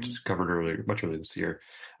 That we just covered much earlier this year.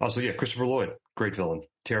 Also, Christopher Lloyd, great villain.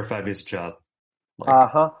 Terrified me as a child.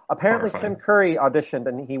 Apparently, Tim Curry auditioned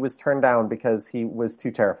and he was turned down because he was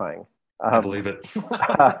too terrifying. I believe it.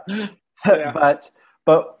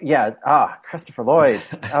 But Christopher Lloyd.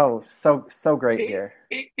 Oh, so great here.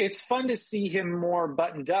 It's fun to see him more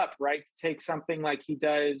buttoned up, right? Take something like he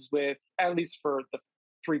does with, at least for the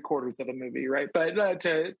 3/4 of the movie, right? But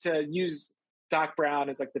to use Doc Brown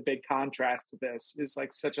as like the big contrast to this is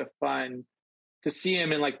like such a fun to see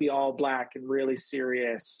him in like the all black and really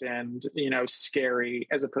serious and, you know, scary,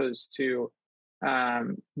 as opposed to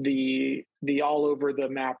the all over the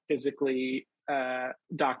map physically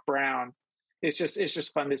Doc Brown. It's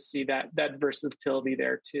just fun to see that versatility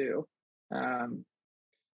there too.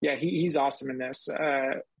 He's awesome in this.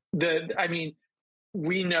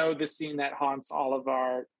 We know the scene that haunts all of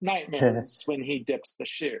our nightmares when he dips the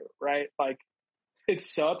shoe, right? Like,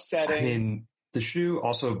 it's so upsetting. I mean, the shoe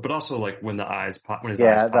also, but also like when his eyes pop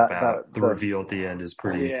out, the reveal at the end is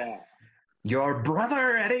pretty. Yeah. Your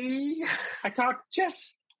brother, Eddie. I talk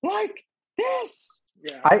just like this.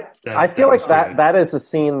 Yeah. I feel like that is a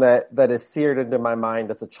scene that is seared into my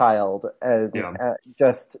mind as a child, and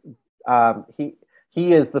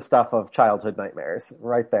he is the stuff of childhood nightmares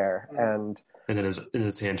right there, and then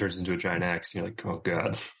his hand turns into a giant axe. And you're like, oh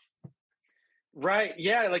god. Right.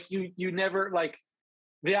 Yeah. Like you never like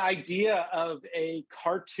the idea of a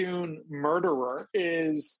cartoon murderer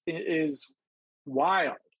is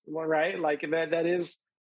wild, right? Like that is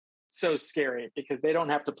so scary because they don't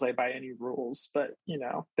have to play by any rules, but you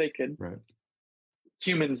know, they could. Right.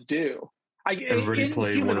 Humans do. Everybody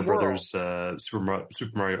played Warner Brothers Super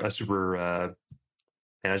Mario.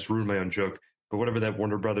 And I just ruined my own joke. But whatever that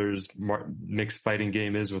Warner Brothers mixed fighting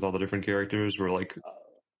game is with all the different characters, where like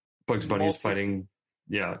Bugs Bunny is fighting.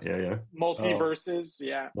 Yeah. Multiverses,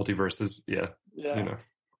 Multiverses, yeah. You know.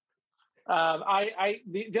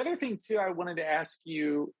 The other thing too, I wanted to ask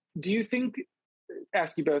you both, do you think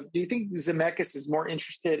Zemeckis is more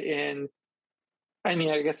interested in, I mean,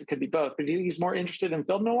 I guess it could be both, but do you think he's more interested in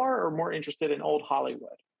film noir or more interested in old Hollywood?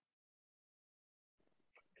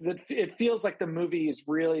 Because it feels like the movie is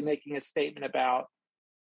really making a statement about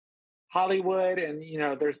Hollywood, and you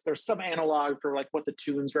know, there's some analog for like what the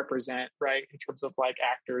Toons represent, right, in terms of like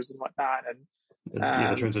actors and whatnot, and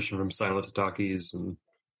the transition from silent to talkies, and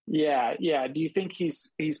do you think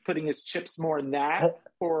he's putting his chips more in that,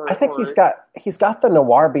 or I think he's got the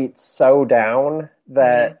noir beats so down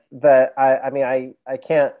that I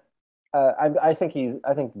can't. I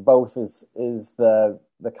think both is the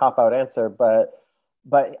cop out answer, but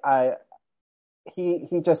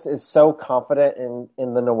he just is so confident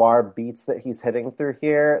in the noir beats that he's hitting through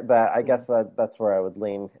here that I guess that's where I would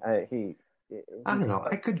lean. I don't know.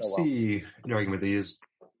 I could see an argument that he is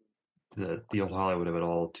the old Hollywood of it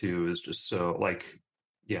all too is just so like,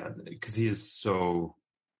 because he is so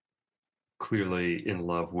clearly in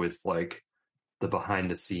love with like the behind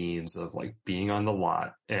the scenes of like being on the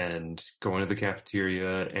lot and going to the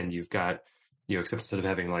cafeteria, and you've got, except instead of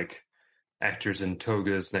having like actors in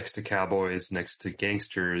togas next to cowboys, next to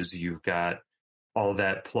gangsters, you've got all of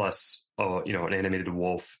that plus, an animated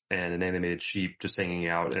wolf and an animated sheep just hanging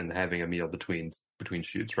out and having a meal between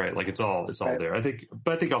shoots, right? Like it's all right there. I think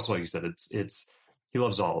also, like you said, it's he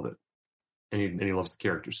loves all of it, and he loves the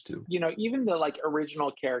characters too. Even the like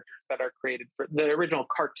original characters that are created for the original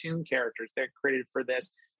cartoon characters that are created for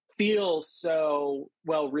this feel so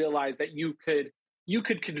well realized that you could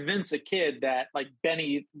convince a kid that like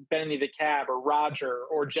Benny the Cab or Roger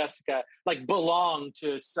or Jessica like belong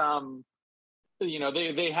to some,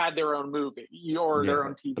 they had their own movie or their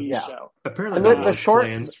own TV show. Apparently, there are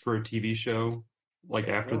plans for a TV show like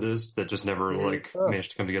after this that just never like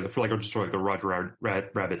managed to come together for like just like a Roger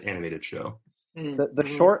Rabbit animated show. The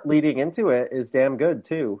short leading into it is damn good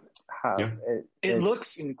too. It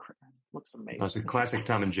looks incredible. Looks amazing. It's a classic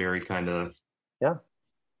Tom and Jerry kind of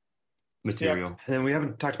material. Yeah. And then we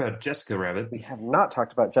haven't talked about Jessica Rabbit. We have not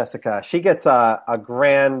talked about Jessica. She gets a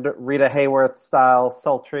grand Rita Hayworth style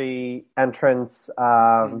sultry entrance,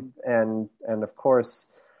 and of course,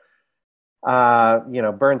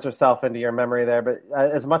 burns herself into your memory there. But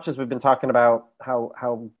as much as we've been talking about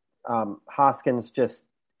how Hoskins just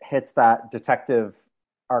hits that detective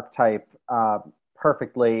archetype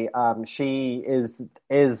perfectly, she is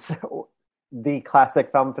the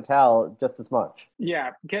classic femme fatale just as much. Yeah,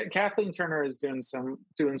 Kathleen Turner is doing some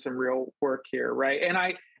real work here, right?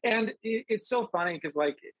 And it's so funny because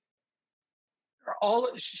like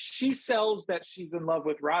she sells that she's in love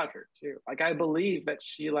with Roger too. Like I believe that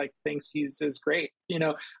she like thinks he's as great,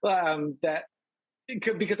 that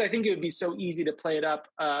because I think it would be so easy to play it up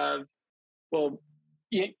of, well,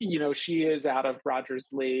 she is out of Roger's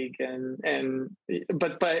league,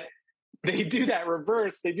 but they do that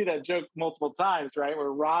reverse. They do that joke multiple times, right?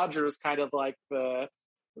 Where Roger's kind of like the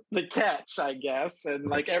catch, I guess, and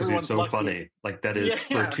like everyone's so lucky. funny. Like that is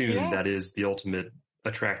for a tune. That is the ultimate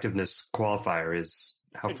attractiveness qualifier. Is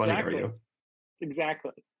how funny are you?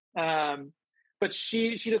 Exactly. But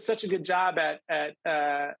she does such a good job at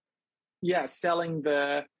selling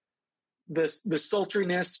the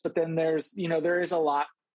sultriness, but then there's there is a lot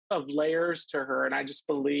of layers to her, and I just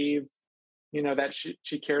believe that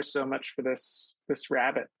she cares so much for this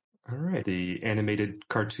rabbit. All right, the animated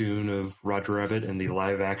cartoon of Roger Rabbit and the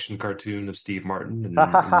live action cartoon of Steve Martin, and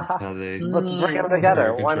how they let's bring them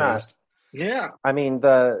together. Why not? Yeah, I mean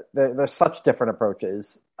they're such different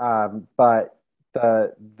approaches, but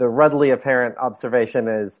the readily apparent observation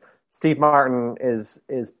is Steve Martin is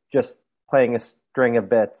just playing a string of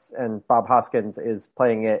bits, and Bob Hoskins is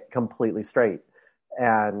playing it completely straight.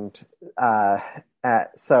 And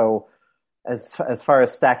so, as far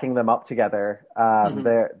as stacking them up together,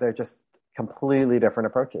 they're just completely different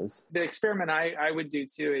approaches. The experiment I would do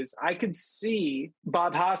too is I could see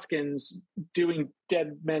Bob Hoskins doing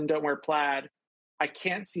Dead Men Don't Wear Plaid. I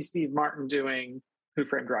can't see Steve Martin doing Who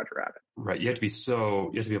Framed Roger Rabbit. Right, you have to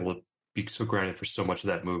be able to be so grounded for so much of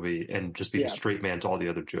that movie and just be the straight man to all the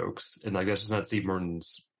other jokes. And I guess it's not Steve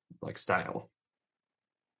Martin's like style.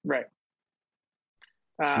 Right.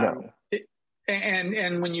 No.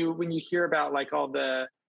 And when you hear about like all the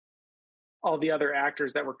other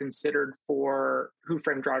actors that were considered for Who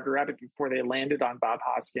Framed Roger Rabbit before they landed on Bob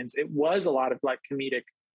Hoskins, it was a lot of like comedic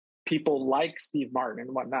people like Steve Martin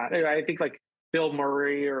and whatnot. I think like Bill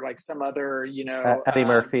Murray or like some other, Eddie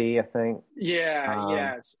Murphy, I think.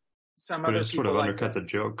 Yes. Some other but it sort of like undercut the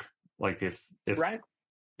joke. Like if right.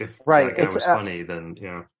 If right. that was funny, then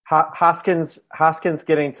Hoskins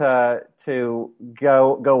getting to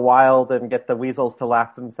go wild and get the weasels to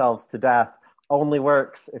laugh themselves to death only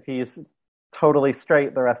works if he's totally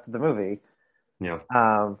straight the rest of the movie. Yeah.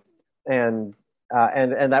 And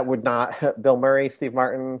that would not Bill Murray, Steve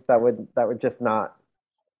Martin, that would just not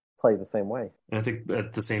play the same way. And I think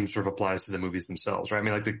that the same sort of applies to the movies themselves, right? I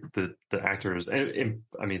mean, like the actors, and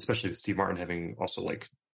I mean, especially with Steve Martin having also like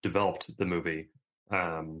developed the movie.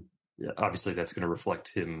 Obviously, that's going to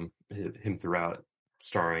reflect him throughout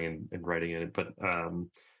starring and writing in it. But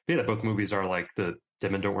both movies are like the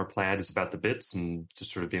Dead Men Don't Wear Plaid is about the bits and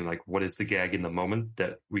just sort of being like, what is the gag in the moment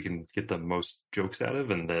that we can get the most jokes out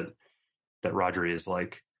of, and that Roger is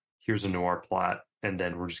like, here's a noir plot, and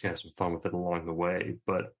then we're just gonna have some fun with it along the way.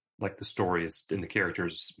 But like the stories and the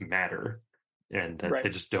characters matter, and that they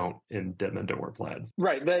just don't in Dead Men Don't Wear Plaid.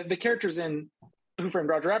 Right. The characters in Who Framed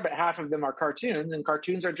Roger Rabbit, half of them are cartoons, and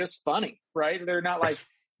cartoons are just funny, right? They're not like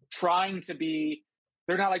trying to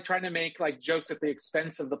make like jokes at the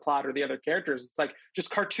expense of the plot or the other characters. It's like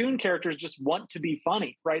just cartoon characters just want to be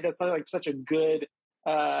funny, right? That's like such a good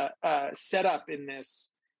setup in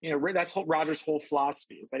this. That's Roger's whole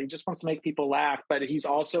philosophy is that he just wants to make people laugh, but he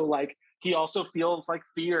also feels like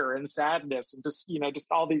fear and sadness and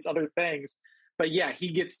just all these other things. But yeah,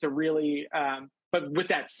 he gets to really, but with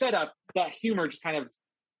that setup, that humor just kind of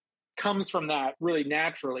comes from that really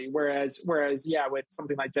naturally. Whereas yeah, with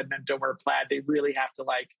something like Dead Men Don't Wear Plaid, they really have to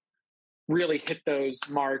like really hit those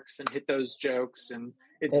marks and hit those jokes, and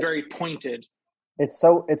it's very pointed. It's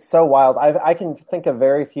so wild. I can think of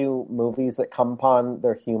very few movies that come upon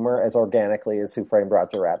their humor as organically as Who Framed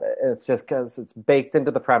Roger Rabbit. It's just because it's baked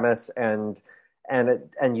into the premise, and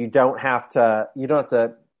you don't have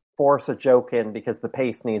to force a joke in because the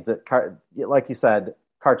pace needs it. Like you said,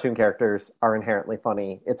 cartoon characters are inherently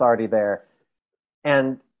funny. It's already there,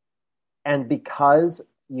 and and because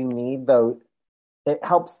you need those, it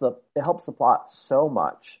helps the plot so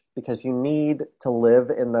much because you need to live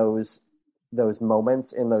in those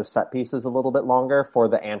moments, in those set pieces a little bit longer for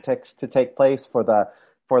the antics to take place, for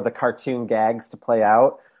the cartoon gags to play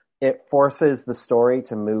out. It forces the story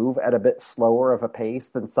to move at a bit slower of a pace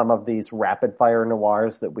than some of these rapid fire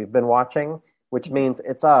noirs that we've been watching, which means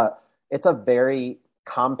it's a very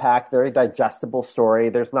compact, very digestible story.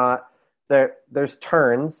 There's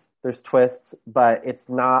turns, there's twists, but it's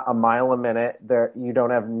not a mile a minute. You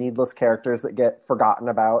don't have needless characters that get forgotten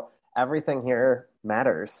about. Everything here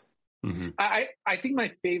matters. Mm-hmm. I think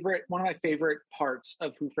one of my favorite parts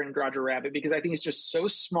of Who Framed Roger Rabbit, because I think it's just so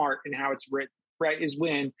smart in how it's written, right, is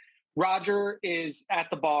when Roger is at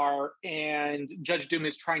the bar and Judge Doom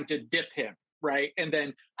is trying to dip him, right? And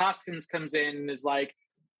then Hoskins comes in and is like,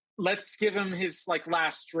 let's give him his like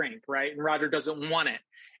last drink, right? And Roger doesn't want it.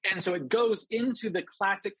 And so it goes into the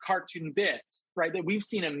classic cartoon bit, right, that we've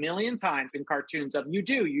seen a million times in cartoons of you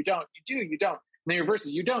do, you don't, you do, you don't. And then your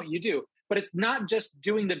verses, you don't, you do. But it's not just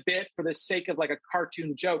doing the bit for the sake of like a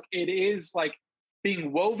cartoon joke. It is like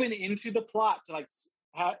being woven into the plot to like,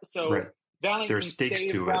 so Valiant can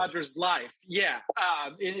save Roger's life. Yeah.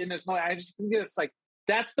 In this moment, I just think it's like,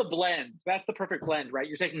 that's the blend. That's the perfect blend, right?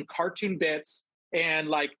 You're taking cartoon bits and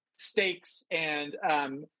like stakes and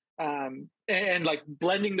like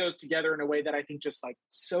blending those together in a way that I think just like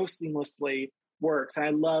so seamlessly works. And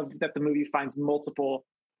I love that the movie finds multiple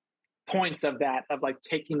points of that, of like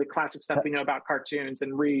taking the classic stuff we know about cartoons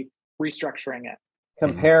and restructuring it.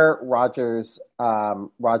 Compare Roger's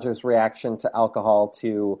reaction to alcohol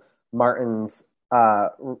to Martin's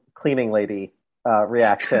cleaning lady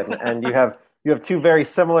reaction, and you have two very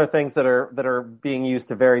similar things that are being used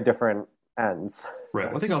to very different ends. Right.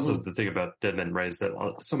 Well, I think also the thing about Dead Men, right, is that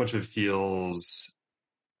so much of it feels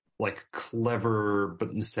like clever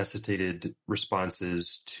but necessitated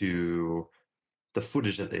responses to the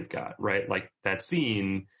footage that they've got, right? Like that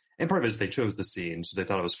scene, and part of it is they chose the scene, so they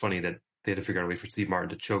thought it was funny that they had to figure out a way for Steve Martin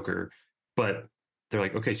to choke her. But they're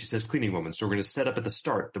like, okay, she says cleaning woman, so we're going to set up at the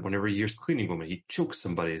start that whenever he hears cleaning woman, he chokes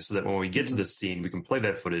somebody, so that when we get to this scene, we can play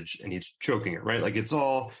that footage and he's choking her, right? Like it's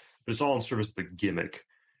all in service of the gimmick.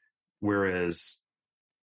 Whereas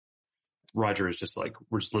Roger is just like,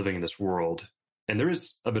 we're just living in this world, and there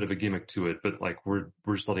is a bit of a gimmick to it, but like we're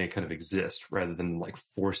just letting it kind of exist rather than like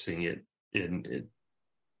forcing it in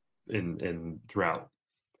throughout.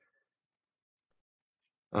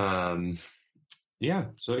 Yeah,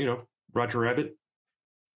 so Roger Rabbit,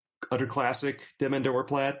 utter classic. Dead Men Don't Wear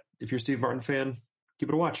Plaid. If you're a Steve Martin fan, give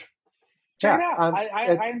it a watch. Check it out.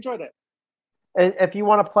 I enjoyed it. If you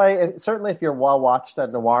want to play, certainly if you're well watched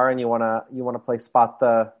at noir and you want to play spot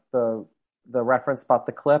the reference, spot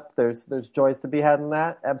the clip, there's joys to be had in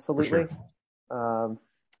that. Absolutely. Sure.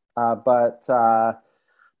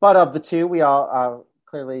 But of the two, we all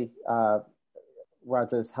clearly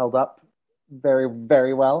Roger's held up very,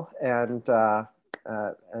 very well, and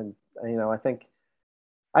I think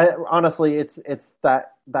honestly it's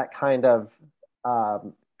that kind of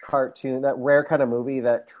cartoon, that rare kind of movie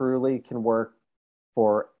that truly can work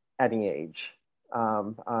for any age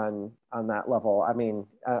on that level. I mean,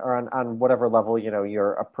 or on whatever level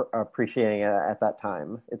you're appreciating it at that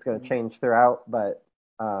time. It's going to change throughout, but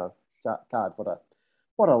God,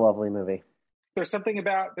 what a lovely movie. There's something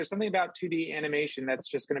about 2D animation that's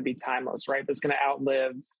just going to be timeless, right? That's going to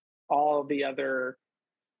outlive all the other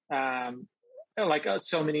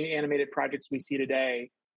so many animated projects we see today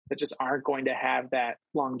that just aren't going to have that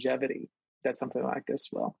longevity that something like this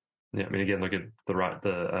will. Yeah, I mean, again, look at the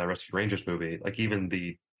Rescue Rangers movie. Like even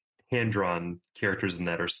the hand-drawn characters in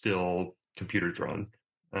that are still computer-drawn,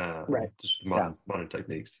 right? Just modern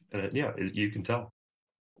techniques, and you can tell.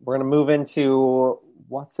 We're going to move into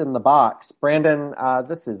What's in the Box. Brandon,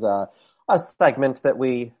 this is a segment that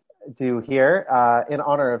we do here in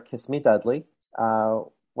honor of Kiss Me Deadly.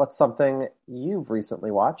 What's something you've recently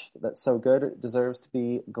watched that's so good it deserves to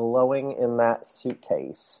be glowing in that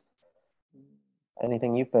suitcase?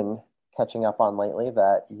 Anything you've been catching up on lately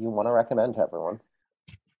that you want to recommend to everyone?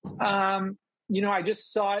 I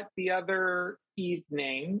just saw it the other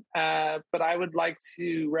evening, but I would like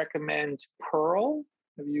to recommend Pearl.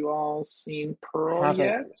 Have you all seen Pearl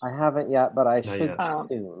yet? I haven't yet, but I should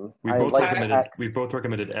soon. We both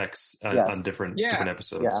recommended X on different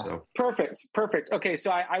episodes. Yeah. So Perfect. Okay,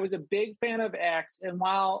 so I was a big fan of X, and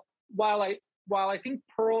while I think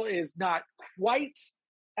Pearl is not quite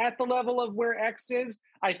at the level of where X is,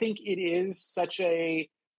 I think it is such a,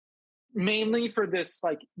 mainly for this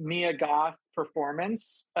like Mia Goth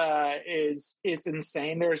performance, it's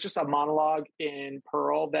insane. There's just a monologue in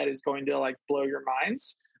Pearl that is going to like blow your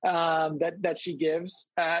minds. that she gives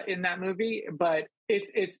in that movie. But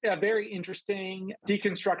it's a very interesting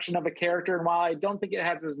deconstruction of a character. And while I don't think it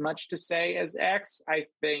has as much to say as X, I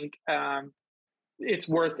think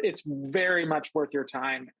it's very much worth your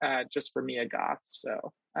time just for Mia Goth.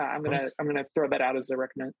 So I'm gonna throw that out as a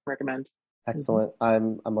recommend. Excellent.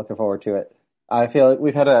 I'm looking forward to it. I feel like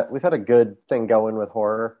we've had a good thing going with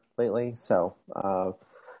horror lately. So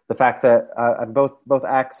the fact that both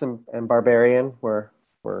Axe and Barbarian were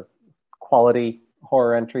quality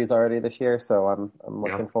horror entries already this year. So I'm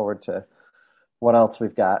looking forward to what else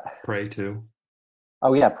we've got. Prey too.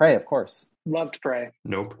 Oh yeah, Prey, of course. Loved Prey.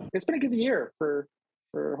 Nope. It's been a good year for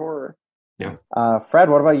horror. Yeah. Fred,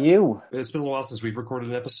 what about you? It's been a while since we've recorded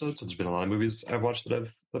an episode, so there's been a lot of movies I've watched that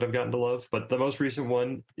I've gotten to love. But the most recent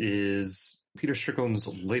one is Peter Strickland's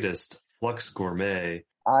latest, Flux Gourmet.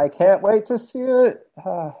 I can't wait to see it.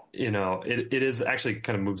 It is actually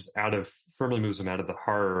kind of firmly moves him out of the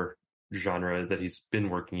horror genre that he's been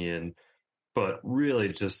working in, but really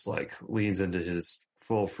just like leans into his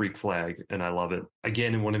full freak flag, and I love it.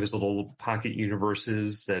 Again, in one of his little pocket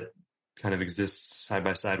universes that kind of exists side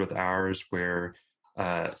by side with ours, where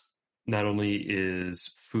not only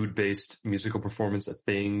is food-based musical performance a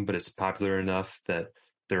thing, but it's popular enough that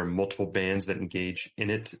there are multiple bands that engage in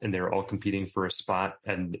it, and they're all competing for a spot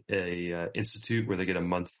at a institute where they get a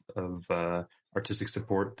month of artistic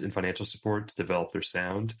support and financial support to develop their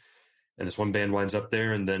sound. And this one band winds up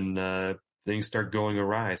there, and then things start going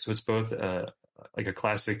awry. So it's both like a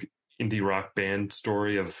classic indie rock band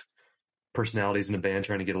story of personalities in a band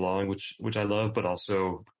trying to get along, which I love, but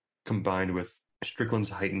also combined with Strickland's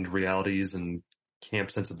heightened realities and camp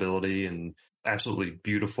sensibility and absolutely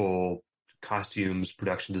beautiful costumes,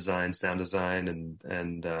 production design, sound design,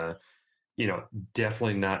 and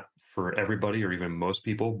definitely not for everybody or even most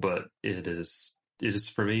people, but it is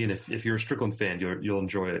for me. And if you're a Strickland fan, you'll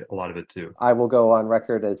enjoy a lot of it too. I will go on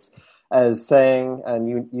record as saying,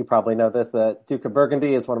 and you probably know this, that Duke of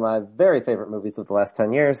Burgundy is one of my very favorite movies of the last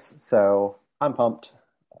 10 years. So I'm pumped.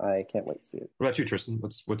 I can't wait to see it. What about you, Tristan?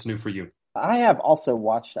 What's new for you? I have also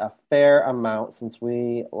watched a fair amount since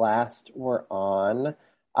we last were on.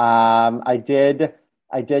 I did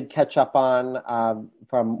catch up on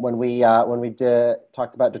from when we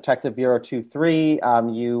talked about Detective Bureau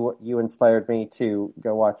 2-3. You inspired me to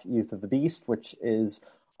go watch Youth of the Beast, which is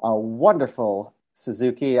a wonderful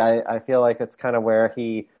Suzuki. I feel like it's kind of where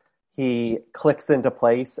he clicks into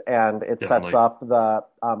place, and it sets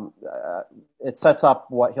up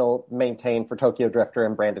what he'll maintain for Tokyo Drifter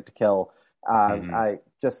and Branded to Kill. I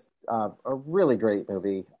just a really great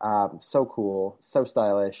movie. So cool, so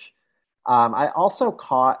stylish. I also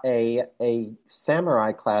caught a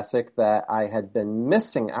samurai classic that I had been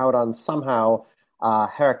missing out on somehow,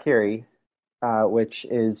 Harakiri, which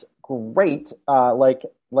is great.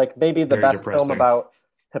 Like maybe the very best depressing film about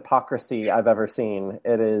hypocrisy I've ever seen.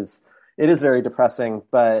 It is very depressing,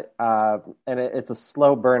 but and it's a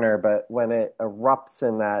slow burner. But when it erupts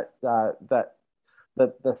in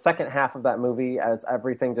the second half of that movie, as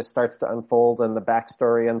everything just starts to unfold and the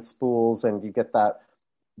backstory unspools, and you get that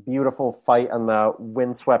beautiful fight on the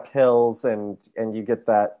windswept hills, and you get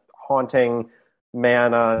that haunting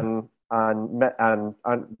man on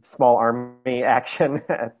small army action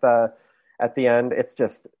at the end. It's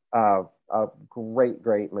just a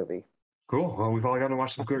great movie. Cool. Well, we've all got to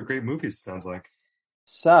watch some great movies, it sounds like.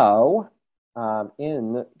 So,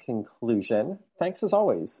 in conclusion, thanks as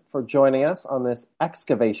always for joining us on this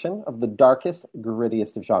excavation of the darkest,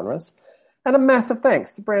 grittiest of genres. And a massive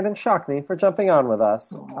thanks to Brandon Shockney for jumping on with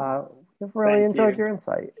us. We've really enjoyed your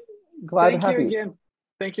insight. Glad to have you. Again.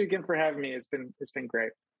 Thank you again for having me. It's been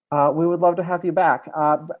great. We would love to have you back.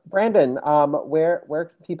 Brandon, where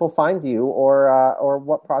can people find you, or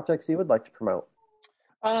what projects you would like to promote?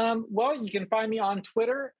 Well, you can find me on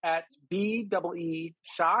Twitter at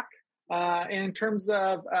BEE-Shock. And in terms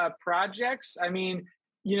of projects, I mean,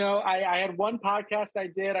 I had one podcast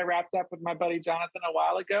I wrapped up with my buddy Jonathan a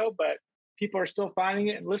while ago, but people are still finding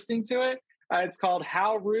it and listening to it. It's called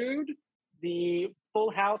How Rude, the Full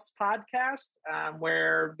House podcast,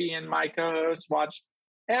 where me and my co-host watched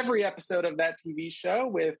every episode of that TV show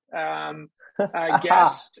with a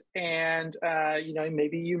guest, and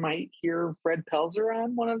maybe you might hear Fred Pelzer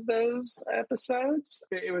on one of those episodes.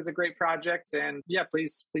 It was a great project, and yeah,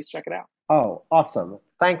 please check it out. Oh, awesome.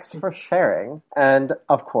 Thanks for sharing. And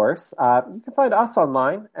of course, you can find us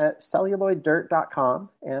online at celluloiddirt.com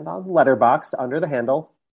and on Letterboxd under the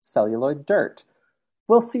handle Celluloid Dirt.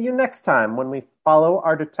 We'll see you next time when we follow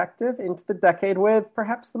our detective into the decade with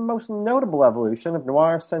perhaps the most notable evolution of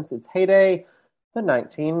noir since its heyday, the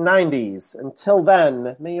 1990s. Until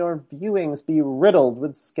then, may your viewings be riddled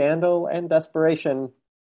with scandal and desperation.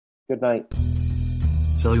 Good night.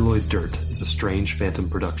 Celluloid Dirt is a Strange Phantom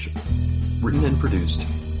production. Written and produced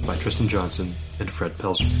by Tristan Johnson and Fred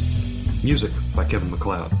Pelzer. Music by Kevin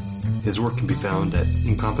MacLeod. His work can be found at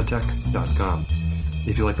incompetech.com.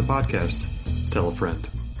 If you like the podcast, tell a friend.